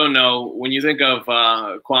don't know, when you think of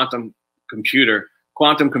quantum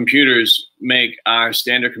computers make our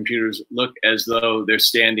standard computers look as though they're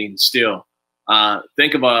standing still.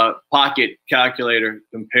 Think of a pocket calculator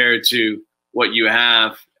compared to what you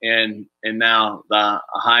have and now the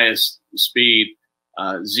highest speed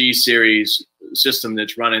Z series system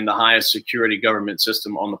that's running the highest security government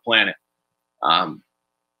system on the planet.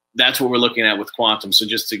 That's what we're looking at with quantum. So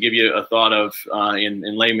just to give you a thought of,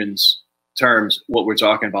 in layman's terms, what we're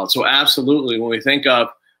talking about. So absolutely, when we think of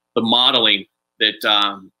the modeling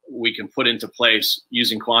that we can put into place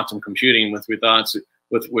using quantum computing with regards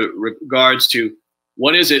to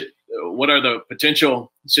what is it, what are the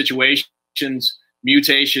potential situations,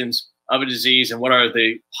 mutations of a disease, and what are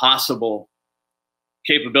the possible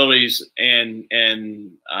capabilities and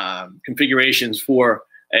configurations for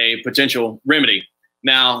a potential remedy.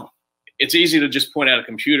 Now, it's easy to just point out a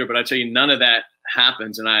computer, but I tell you, none of that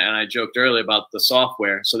happens. And I joked earlier about the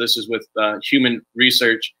software. So this is with human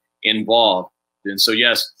research involved. And so,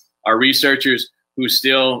 yes, our researchers who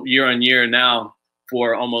still year on year now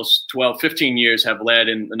for almost 12, 15 years have led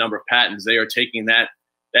in the number of patents. They are taking that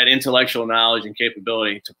intellectual knowledge and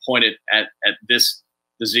capability to point it at this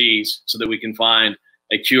disease so that we can find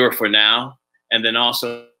a cure for now, and then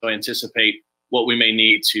also anticipate what we may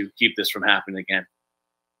need to keep this from happening again.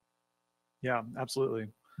 Yeah, absolutely.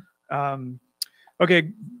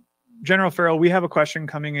 Okay, General Ferrell, we have a question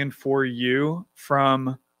coming in for you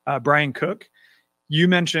from Brian Cook. You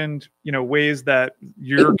mentioned, ways that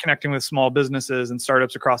you're connecting with small businesses and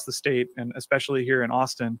startups across the state, and especially here in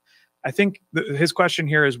Austin. I think his question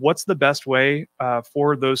here is, what's the best way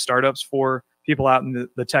for those startups, for people out in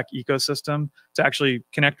the tech ecosystem, to actually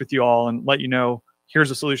connect with you all and let you know, here's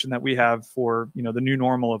a solution that we have for, the new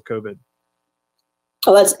normal of COVID?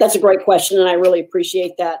 Oh, that's a great question, and I really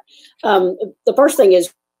appreciate that. The first thing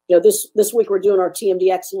is, this week we're doing our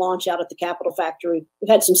TMDX launch out at the Capitol Factory. We've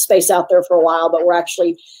had some space out there for a while, but we're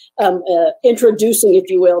actually introducing, if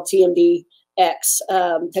you will, TMDX,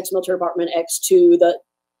 Texas Military Department X, to the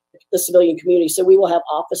civilian community. So we will have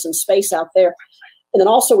office and space out there. And then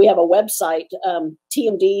also we have a website,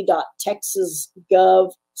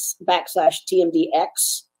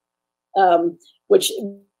 tmd.texasgov/TMDX, which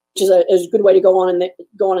is a good way to go on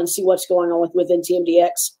and see what's going on within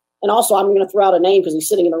TMDX. And also, I'm going to throw out a name because he's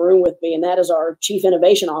sitting in the room with me, and that is our Chief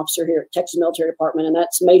Innovation Officer here at Texas Military Department, and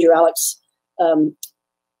that's Major Alex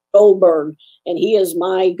Goldberg. And he is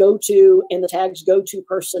my go-to and the TAG's go-to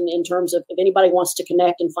person in terms of, if anybody wants to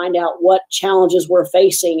connect and find out what challenges we're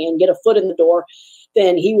facing and get a foot in the door,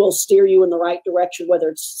 then he will steer you in the right direction, whether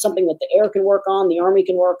it's something that the air can work on, the Army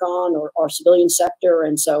can work on, or our civilian sector.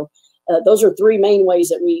 And so those are three main ways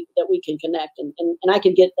that we can connect. And I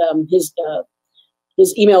can get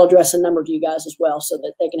his email address and number to you guys as well, so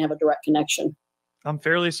that they can have a direct connection. I'm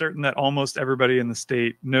fairly certain that almost everybody in the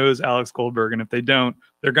state knows Alex Goldberg, and if they don't,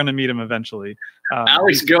 they're going to meet him eventually.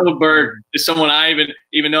 Alex Goldberg is someone I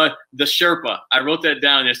even know. The Sherpa. I wrote that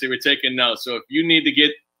down yesterday. We're taking notes. So if you need to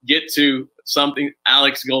get to something,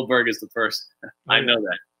 Alex Goldberg is the person. I know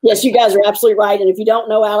that. Yes, you guys are absolutely right. And if you don't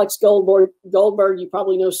know Alex Goldberg, you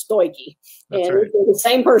probably know Stoichi. That's and right. They're the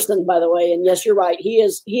same person, by the way. And yes, you're right. He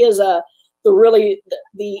is the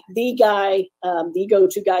guy, the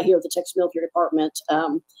go-to guy here at the Texas Military Department,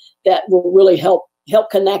 that will really help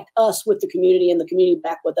connect us with the community and the community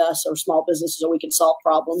back with us, or small businesses, so we can solve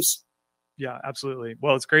problems. Yeah, absolutely.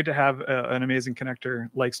 Well, it's great to have an amazing connector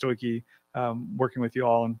like Stoichi working with you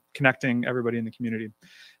all and connecting everybody in the community.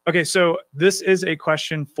 Okay, so this is a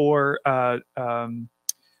question for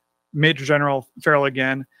Major General Ferrell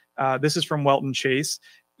again. This is from Welton Chase.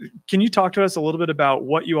 Can you talk to us a little bit about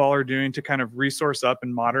what you all are doing to kind of resource up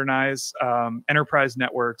and modernize enterprise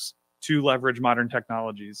networks to leverage modern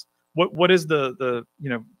technologies? What is the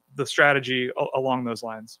strategy along those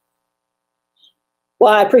lines?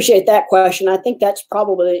 Well, I appreciate that question. I think that's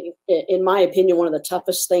probably, in my opinion, one of the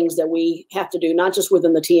toughest things that we have to do, not just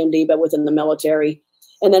within the TMD, but within the military.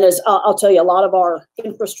 And then, as I'll tell you, a lot of our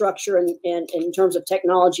infrastructure and in terms of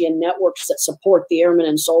technology and networks that support the airmen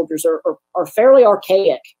and soldiers are fairly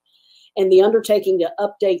archaic. And the undertaking to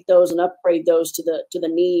update those and upgrade those to the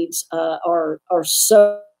needs are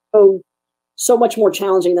so much more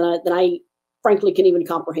challenging than I frankly can even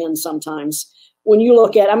comprehend sometimes. When you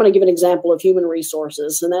look at, I'm going to give an example of human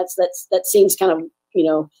resources, and that seems kind of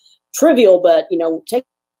trivial, but taking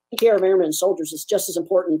care of airmen and soldiers is just as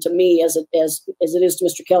important to me as it is to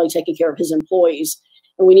Mr. Kelley taking care of his employees.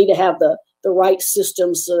 And we need to have the right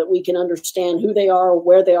systems so that we can understand who they are,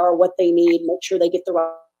 where they are, what they need, make sure they get the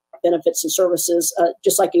right benefits and services,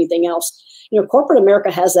 just like anything else. Corporate America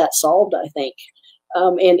has that solved, I think.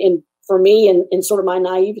 And for me, and sort of my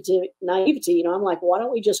naivety, I'm like, why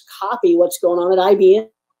don't we just copy what's going on at IBM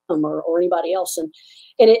or anybody else? And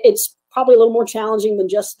it's probably a little more challenging than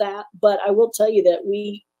just that. But I will tell you that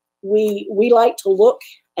we like to look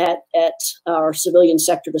at our civilian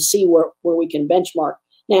sector to see where we can benchmark.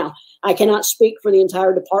 Now, I cannot speak for the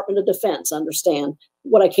entire Department of Defense, understand.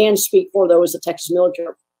 What I can speak for, though, is the Texas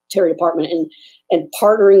Military Department and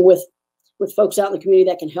partnering with folks out in the community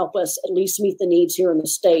that can help us at least meet the needs here in the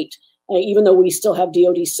state. Even though we still have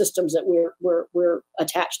DoD systems that we're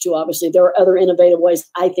attached to, obviously, there are other innovative ways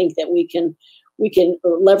I think that we can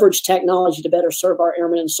leverage technology to better serve our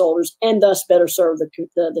airmen and soldiers, and thus better serve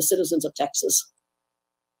the citizens of Texas.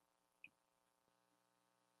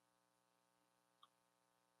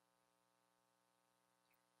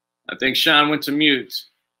 I think Sean went to mute.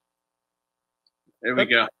 There we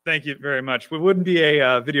go. Thank you very much. We wouldn't be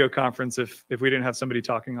a video conference if we didn't have somebody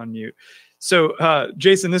talking on mute. So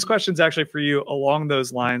Jason, this question is actually for you along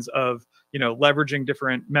those lines of, leveraging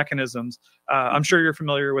different mechanisms. I'm sure you're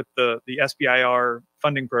familiar with the SBIR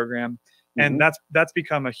funding program, and that's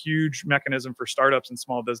become a huge mechanism for startups and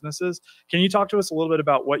small businesses. Can you talk to us a little bit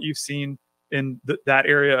about what you've seen in that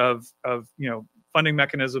area of funding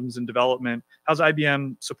mechanisms and development? How's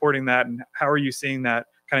IBM supporting that, and how are you seeing that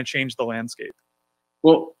kind of change the landscape?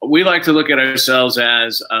 Well, we like to look at ourselves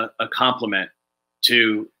as a complement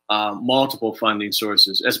to multiple funding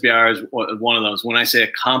sources. SBIR is one of those. When I say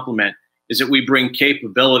a complement, is that we bring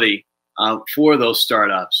capability for those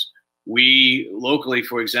startups. We locally,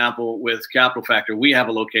 for example, with Capital Factor, we have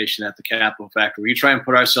a location at the Capital Factor. We try and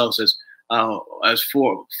put ourselves as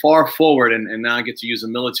far forward, and now I get to use a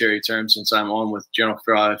military term since I'm on with General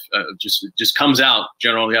Ferrell. Just comes out,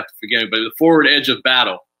 General, you have to forgive me, but the forward edge of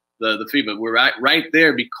battle. The feedback. We're right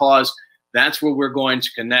there because that's where we're going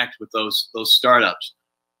to connect with those startups.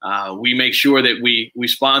 We make sure that we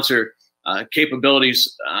sponsor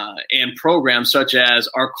capabilities and programs such as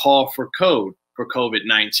our call for code for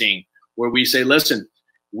COVID-19, where we say, listen,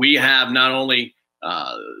 we have not only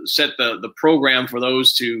set the program for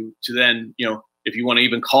those to then, if you want to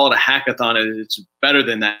even call it a hackathon, it's better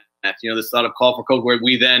than that. This thought of call for code, where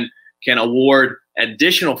we then can award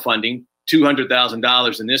additional funding,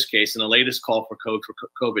 $200,000 in this case, in the latest call for code for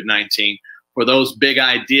COVID-19, for those big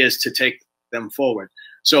ideas to take them forward.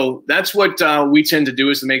 So that's what we tend to do,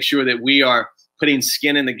 is to make sure that we are putting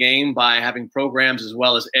skin in the game by having programs as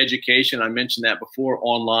well as education. I mentioned that before,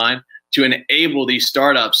 online, to enable these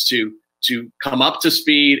startups to come up to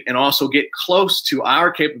speed and also get close to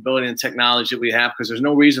our capability and technology that we have, because there's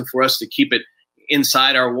no reason for us to keep it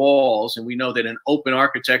inside our walls. And we know that an open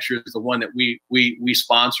architecture is the one that we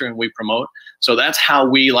sponsor and we promote. So that's how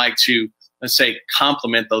we like to, let's say,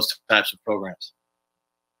 complement those types of programs.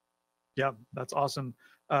 Yeah, that's awesome.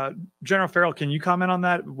 General Ferrell, can you comment on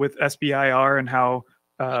that with SBIR and how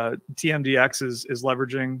TMDX is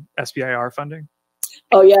leveraging SBIR funding?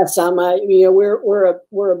 Oh yes,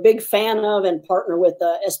 we're a big fan of and partner with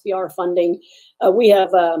SBIR funding. We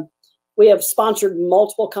have sponsored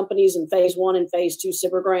multiple companies in phase 1 and phase 2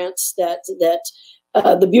 SBIR grants.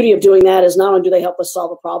 The beauty of doing that is not only do they help us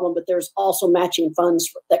solve a problem, but there's also matching funds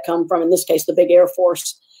that come from, in this case, the big Air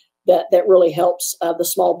Force, that really helps the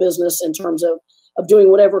small business in terms of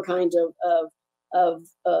doing whatever kinds of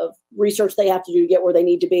research they have to do to get where they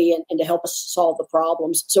need to be and to help us solve the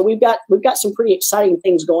problems. So we've got some pretty exciting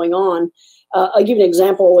things going on. I'll give you an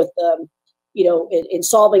example with in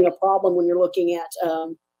solving a problem when you're looking at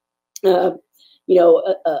a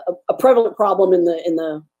prevalent problem in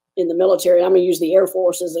the military. I'm going to use the Air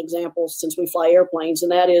Force as an example since we fly airplanes,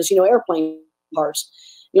 and that is airplane parts.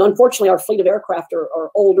 Unfortunately, our fleet of aircraft are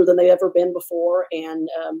older than they've ever been before, and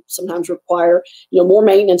sometimes require more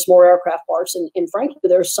maintenance, more aircraft parts. And frankly,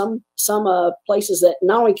 there's some places that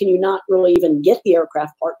not only can you not really even get the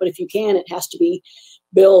aircraft part, but if you can, it has to be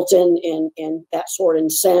built and that sort and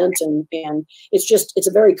sent, and it's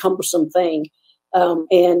a very cumbersome thing.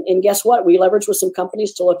 And guess what? We leverage with some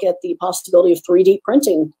companies to look at the possibility of 3D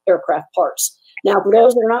printing aircraft parts. Now, for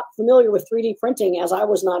those that are not familiar with 3D printing, as I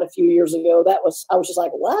was not a few years ago, I was just like,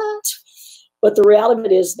 what? But the reality of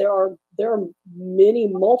it is there are many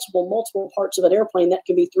multiple parts of an airplane that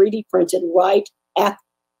can be 3D printed right at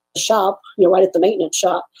the shop, right at the maintenance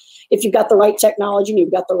shop, if you've got the right technology and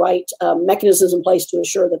you've got the right mechanisms in place to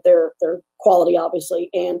ensure that they're quality, obviously.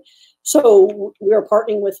 And so we are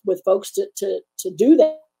partnering with folks to do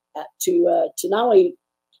that, to not only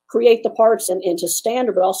create the parts and to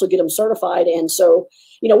standard, but also get them certified. And so,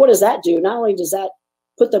 what does that do? Not only does that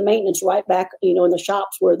put the maintenance right back, in the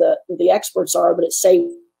shops where the experts are, but it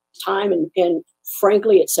saves time and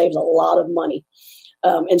frankly, it saves a lot of money.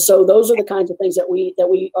 And so those are the kinds of things that we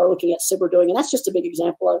are looking at SBIR doing. And that's just a big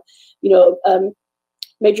example of,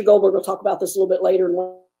 Major Goldberg will talk about this a little bit later in one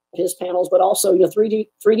of his panels, but also,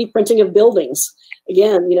 3D printing of buildings.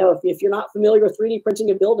 Again, if you're not familiar with 3D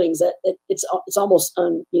printing of buildings, it's almost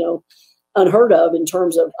unheard of in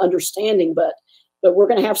terms of understanding, but we're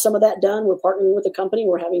going to have some of that done. We're partnering with a company.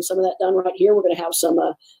 We're having some of that done right here. We're going to have some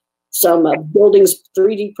buildings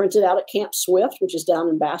 3D printed out at Camp Swift, which is down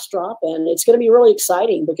in Bastrop, and it's going to be really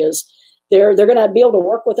exciting because they're going to be able to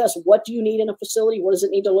work with us. What do you need in a facility? What does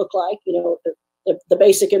it need to look like? The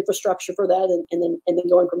basic infrastructure for that, and then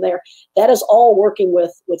going from there. That is all working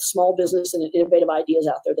with small business and innovative ideas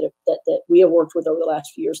out there that we have worked with over the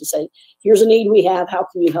last few years and say, here's a need we have. How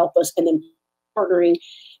can you help us? And then partnering.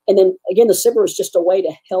 And then again, the SBIR is just a way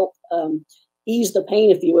to help ease the pain,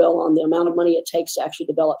 if you will, on the amount of money it takes to actually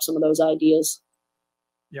develop some of those ideas.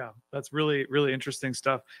 Yeah, that's really, really interesting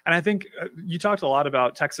stuff. And I think you talked a lot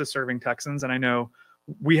about Texas serving Texans. And I know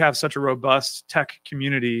we have such a robust tech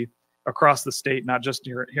community across the state, not just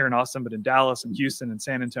here in Austin, but in Dallas and Houston and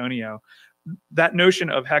San Antonio. That notion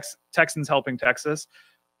of Texans helping Texas,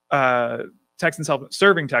 Texans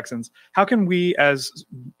serving Texans. How can we as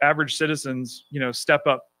average citizens, step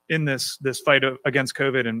up in this fight against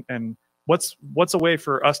COVID, and what's a way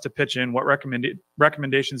for us to pitch in? What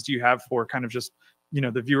recommendations do you have for kind of just,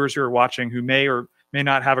 the viewers who are watching who may or may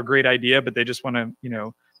not have a great idea, but they just want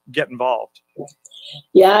to, get involved?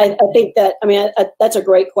 Yeah, I think that, that's a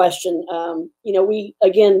great question. We,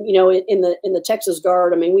 again, in the Texas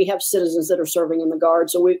Guard, we have citizens that are serving in the Guard.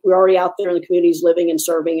 So we're already out there in the communities living and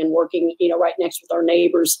serving and working, right next with our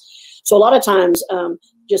neighbors. So a lot of times,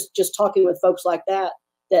 just talking with folks like that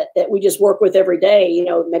we just work with every day.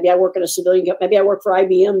 Maybe I work in a civilian, maybe I work for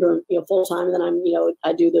IBM during, full time, and then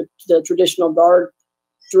I do the traditional Guard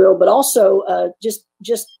drill, but also just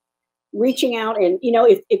reaching out. And,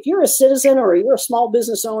 if you're a citizen or you're a small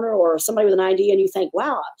business owner or somebody with an idea and you think,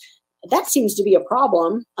 wow, that seems to be a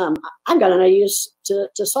problem, I've got an idea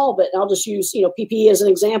to solve it. And I'll just use, PPE as an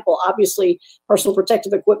example. Obviously, personal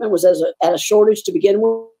protective equipment was at a shortage to begin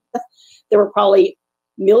with. There were probably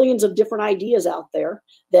millions of different ideas out there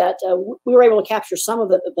that we were able to capture some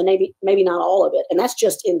of it, but maybe not all of it. And that's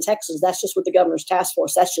just in Texas. That's just with the governor's task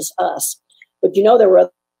force. That's just us. But, there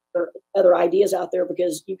were other ideas out there,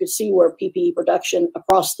 because you could see where PPE production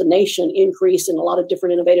across the nation increased in a lot of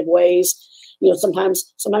different innovative ways.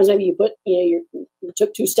 Sometimes maybe you put, you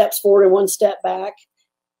took 2 steps forward and 1 step back.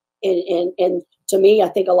 And to me, I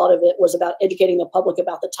think a lot of it was about educating the public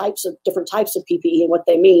about the different types of PPE and what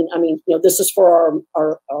they mean. This is for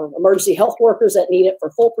our emergency health workers that need it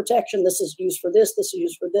for full protection. This is used for this. This is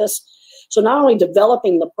used for this. So not only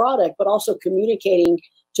developing the product, but also communicating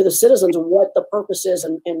to the citizens what the purpose is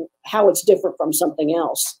and how it's different from something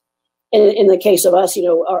else. And in the case of us,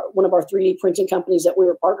 one of our 3D printing companies that we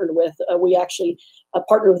were partnered with, we actually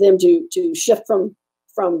partnered with them to shift from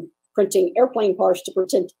printing airplane parts to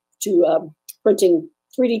printing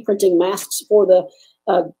 3D printing masks for the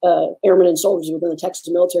airmen and soldiers within the Texas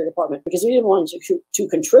Military Department, because we didn't want to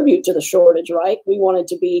contribute to the shortage, right? We wanted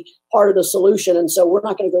to be part of the solution. And so we're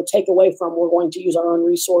not going to go take away from, we're going to use our own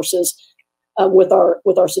resources with our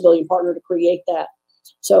civilian partner to create that.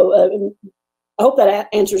 So I hope that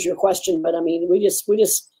answers your question. But we just,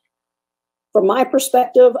 from my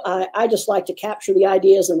perspective, I just like to capture the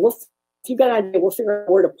ideas, and if you've got an idea, we'll figure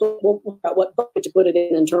out where to we'll figure out what bucket to put it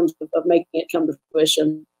in terms of making it come to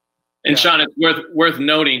fruition. And Sean, it's worth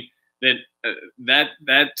noting that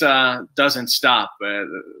doesn't stop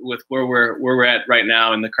with where we're at right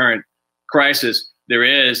now in the current crisis. There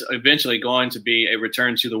is eventually going to be a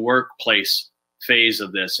return to the workplace phase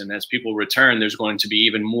of this. And as people return, there's going to be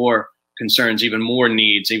even more concerns, even more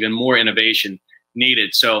needs, even more innovation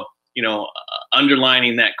needed. So,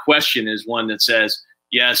 underlining that question is one that says,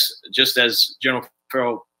 yes, just as General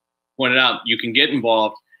Ferrell pointed out, you can get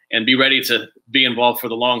involved and be ready to be involved for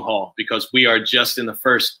the long haul, because we are just in the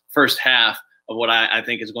first half of what I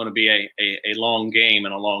think is going to be a long game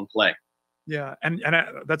and a long play. Yeah, and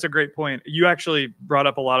that's a great point. You actually brought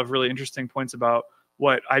up a lot of really interesting points about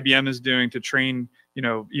what IBM is doing to train,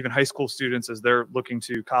 even high school students as they're looking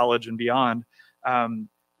to college and beyond.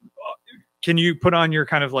 Can you put on your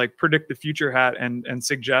kind of like predict the future hat and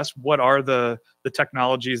suggest what are the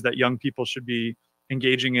technologies that young people should be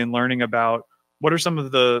engaging in, learning about? What are some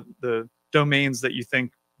of the domains that you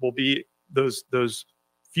think will be those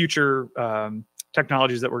future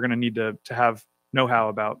technologies that we're going to need to have know-how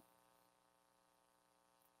about?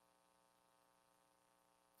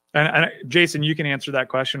 And Jason, you can answer that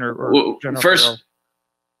question, or General Ferrell.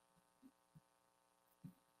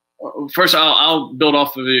 First, I'll build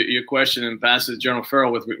off of your question and pass it to General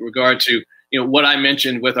Ferrell with regard to what I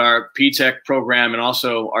mentioned with our P-Tech program and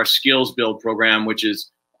also our Skills Build program, which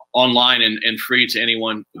is online and free to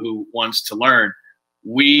anyone who wants to learn.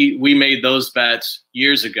 We made those bets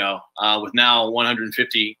years ago with now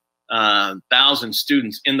 150,000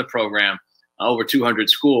 students in the program, over 200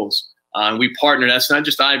 schools. And we partner. That's not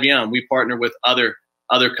just IBM. We partner with other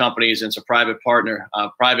companies, and it's a private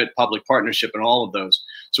public partnership in all of those.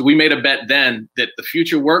 So we made a bet then that the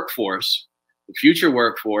future workforce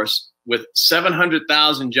with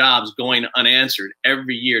 700,000 jobs going unanswered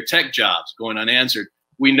every year, tech jobs going unanswered,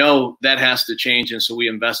 we know that has to change. And so we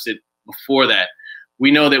invested before that.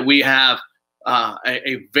 We know that we have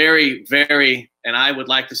a very, very, and I would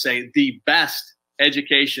like to say the best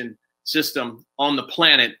education system on the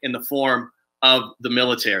planet in the form of the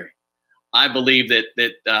military. I believe that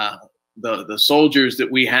the soldiers that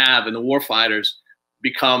we have and the warfighters,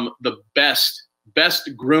 become the best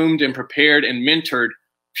groomed and prepared and mentored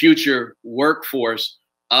future workforce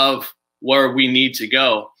of where we need to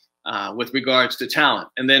go with regards to talent.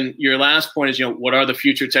 And then your last point is, what are the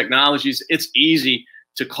future technologies? It's easy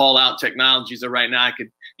to call out technologies that right now I could,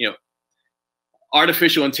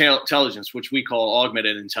 artificial intelligence, which we call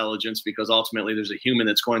augmented intelligence, because ultimately there's a human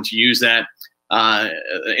that's going to use that.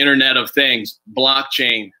 Internet of Things,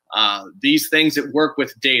 blockchain, these things that work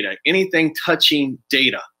with data, anything touching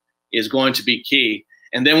data is going to be key.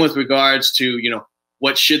 And then with regards to,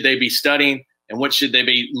 what should they be studying and what should they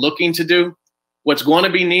be looking to do? What's going to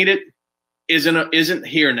be needed isn't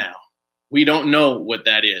here now. We don't know what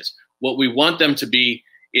that is. What we want them to be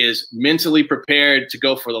is mentally prepared to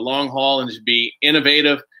go for the long haul and to be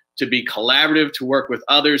innovative, to be collaborative, to work with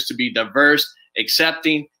others, to be diverse,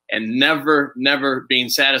 accepting, and never being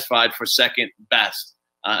satisfied for second best.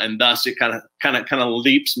 And thus it kind of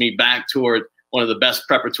leaps me back toward one of the best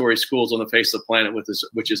preparatory schools on the face of the planet,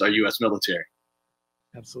 which is our U.S. military.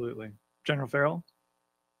 Absolutely. General Ferrell?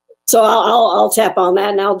 So I'll tap on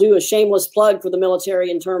that, and I'll do a shameless plug for the military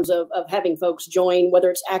in terms of having folks join, whether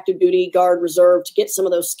it's active duty, guard, reserve, to get some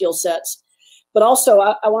of those skill sets. But also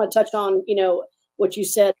I want to touch on, what you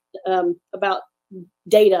said about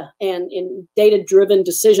data and data-driven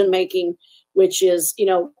decision-making, which is,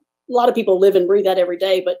 a lot of people live and breathe that every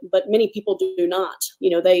day, but many people do not.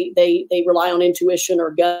 They rely on intuition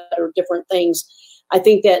or gut or different things. I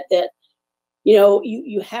think that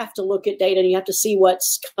you have to look at data and you have to see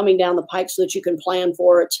what's coming down the pike so that you can plan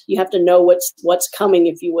for it. You have to know what's coming,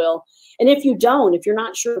 if you will. And if you're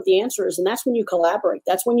not sure what the answer is, and that's when you collaborate.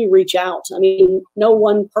 That's when you reach out. I mean, no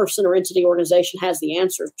one person or entity organization has the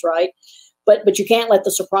answers, right? But you can't let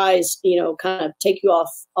the surprise, kind of take you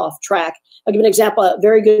off track. I'll give an example. A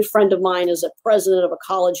very good friend of mine is a president of a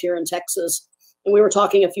college here in Texas. And we were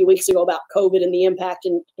talking a few weeks ago about COVID and the impact.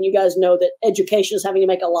 And you guys know that education is having to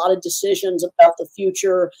make a lot of decisions about the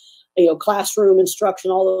future, classroom instruction,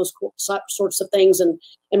 all those sorts of things. And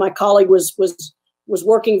my colleague was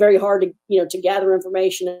working very hard to gather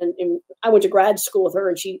information. And I went to grad school with her,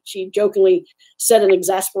 and she jokingly said in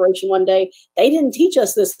exasperation one day, "They didn't teach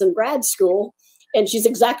us this in grad school." And she's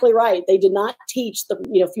exactly right. They did not teach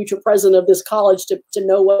the future president of this college to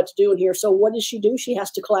know what to do in here. So what does she do? She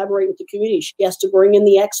has to collaborate with the community. She has to bring in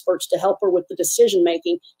the experts to help her with the decision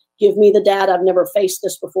making. Give me the data. I've never faced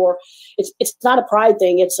this before. It's not a pride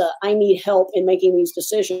thing. It's I need help in making these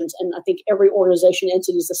decisions. And I think every organization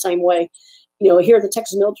entity is the same way. Here at the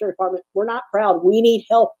Texas Military Department, we're not proud. We need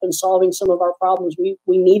help in solving some of our problems. We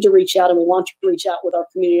need to reach out, and we want to reach out with our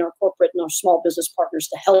community, our corporate, and our small business partners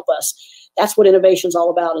to help us. That's what innovation is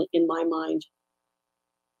all about in my mind.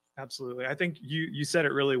 Absolutely. I think you said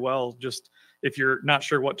it really well. Just if you're not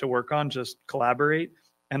sure what to work on, just collaborate.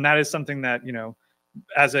 And that is something that,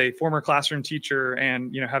 as a former classroom teacher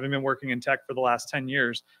and, having been working in tech for the last 10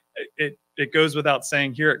 years, it goes without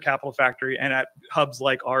saying here at Capital Factory and at hubs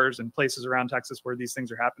like ours and places around Texas where these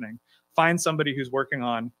things are happening, find somebody who's working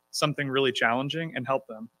on something really challenging and help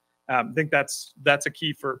them. I think that's a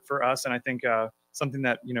key for us. And I think something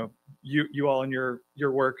that, you all in your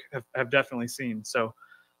work have definitely seen. So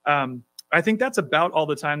I think that's about all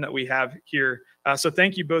the time that we have here. So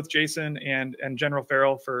thank you both, Jason and General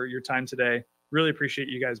Ferrell, for your time today. Really appreciate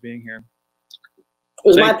you guys being here. It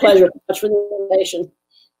was my pleasure. Much for the invitation.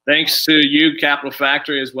 Thanks to you, Capital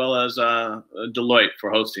Factory, as well as Deloitte for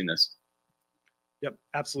hosting this. Yep,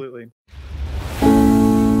 absolutely.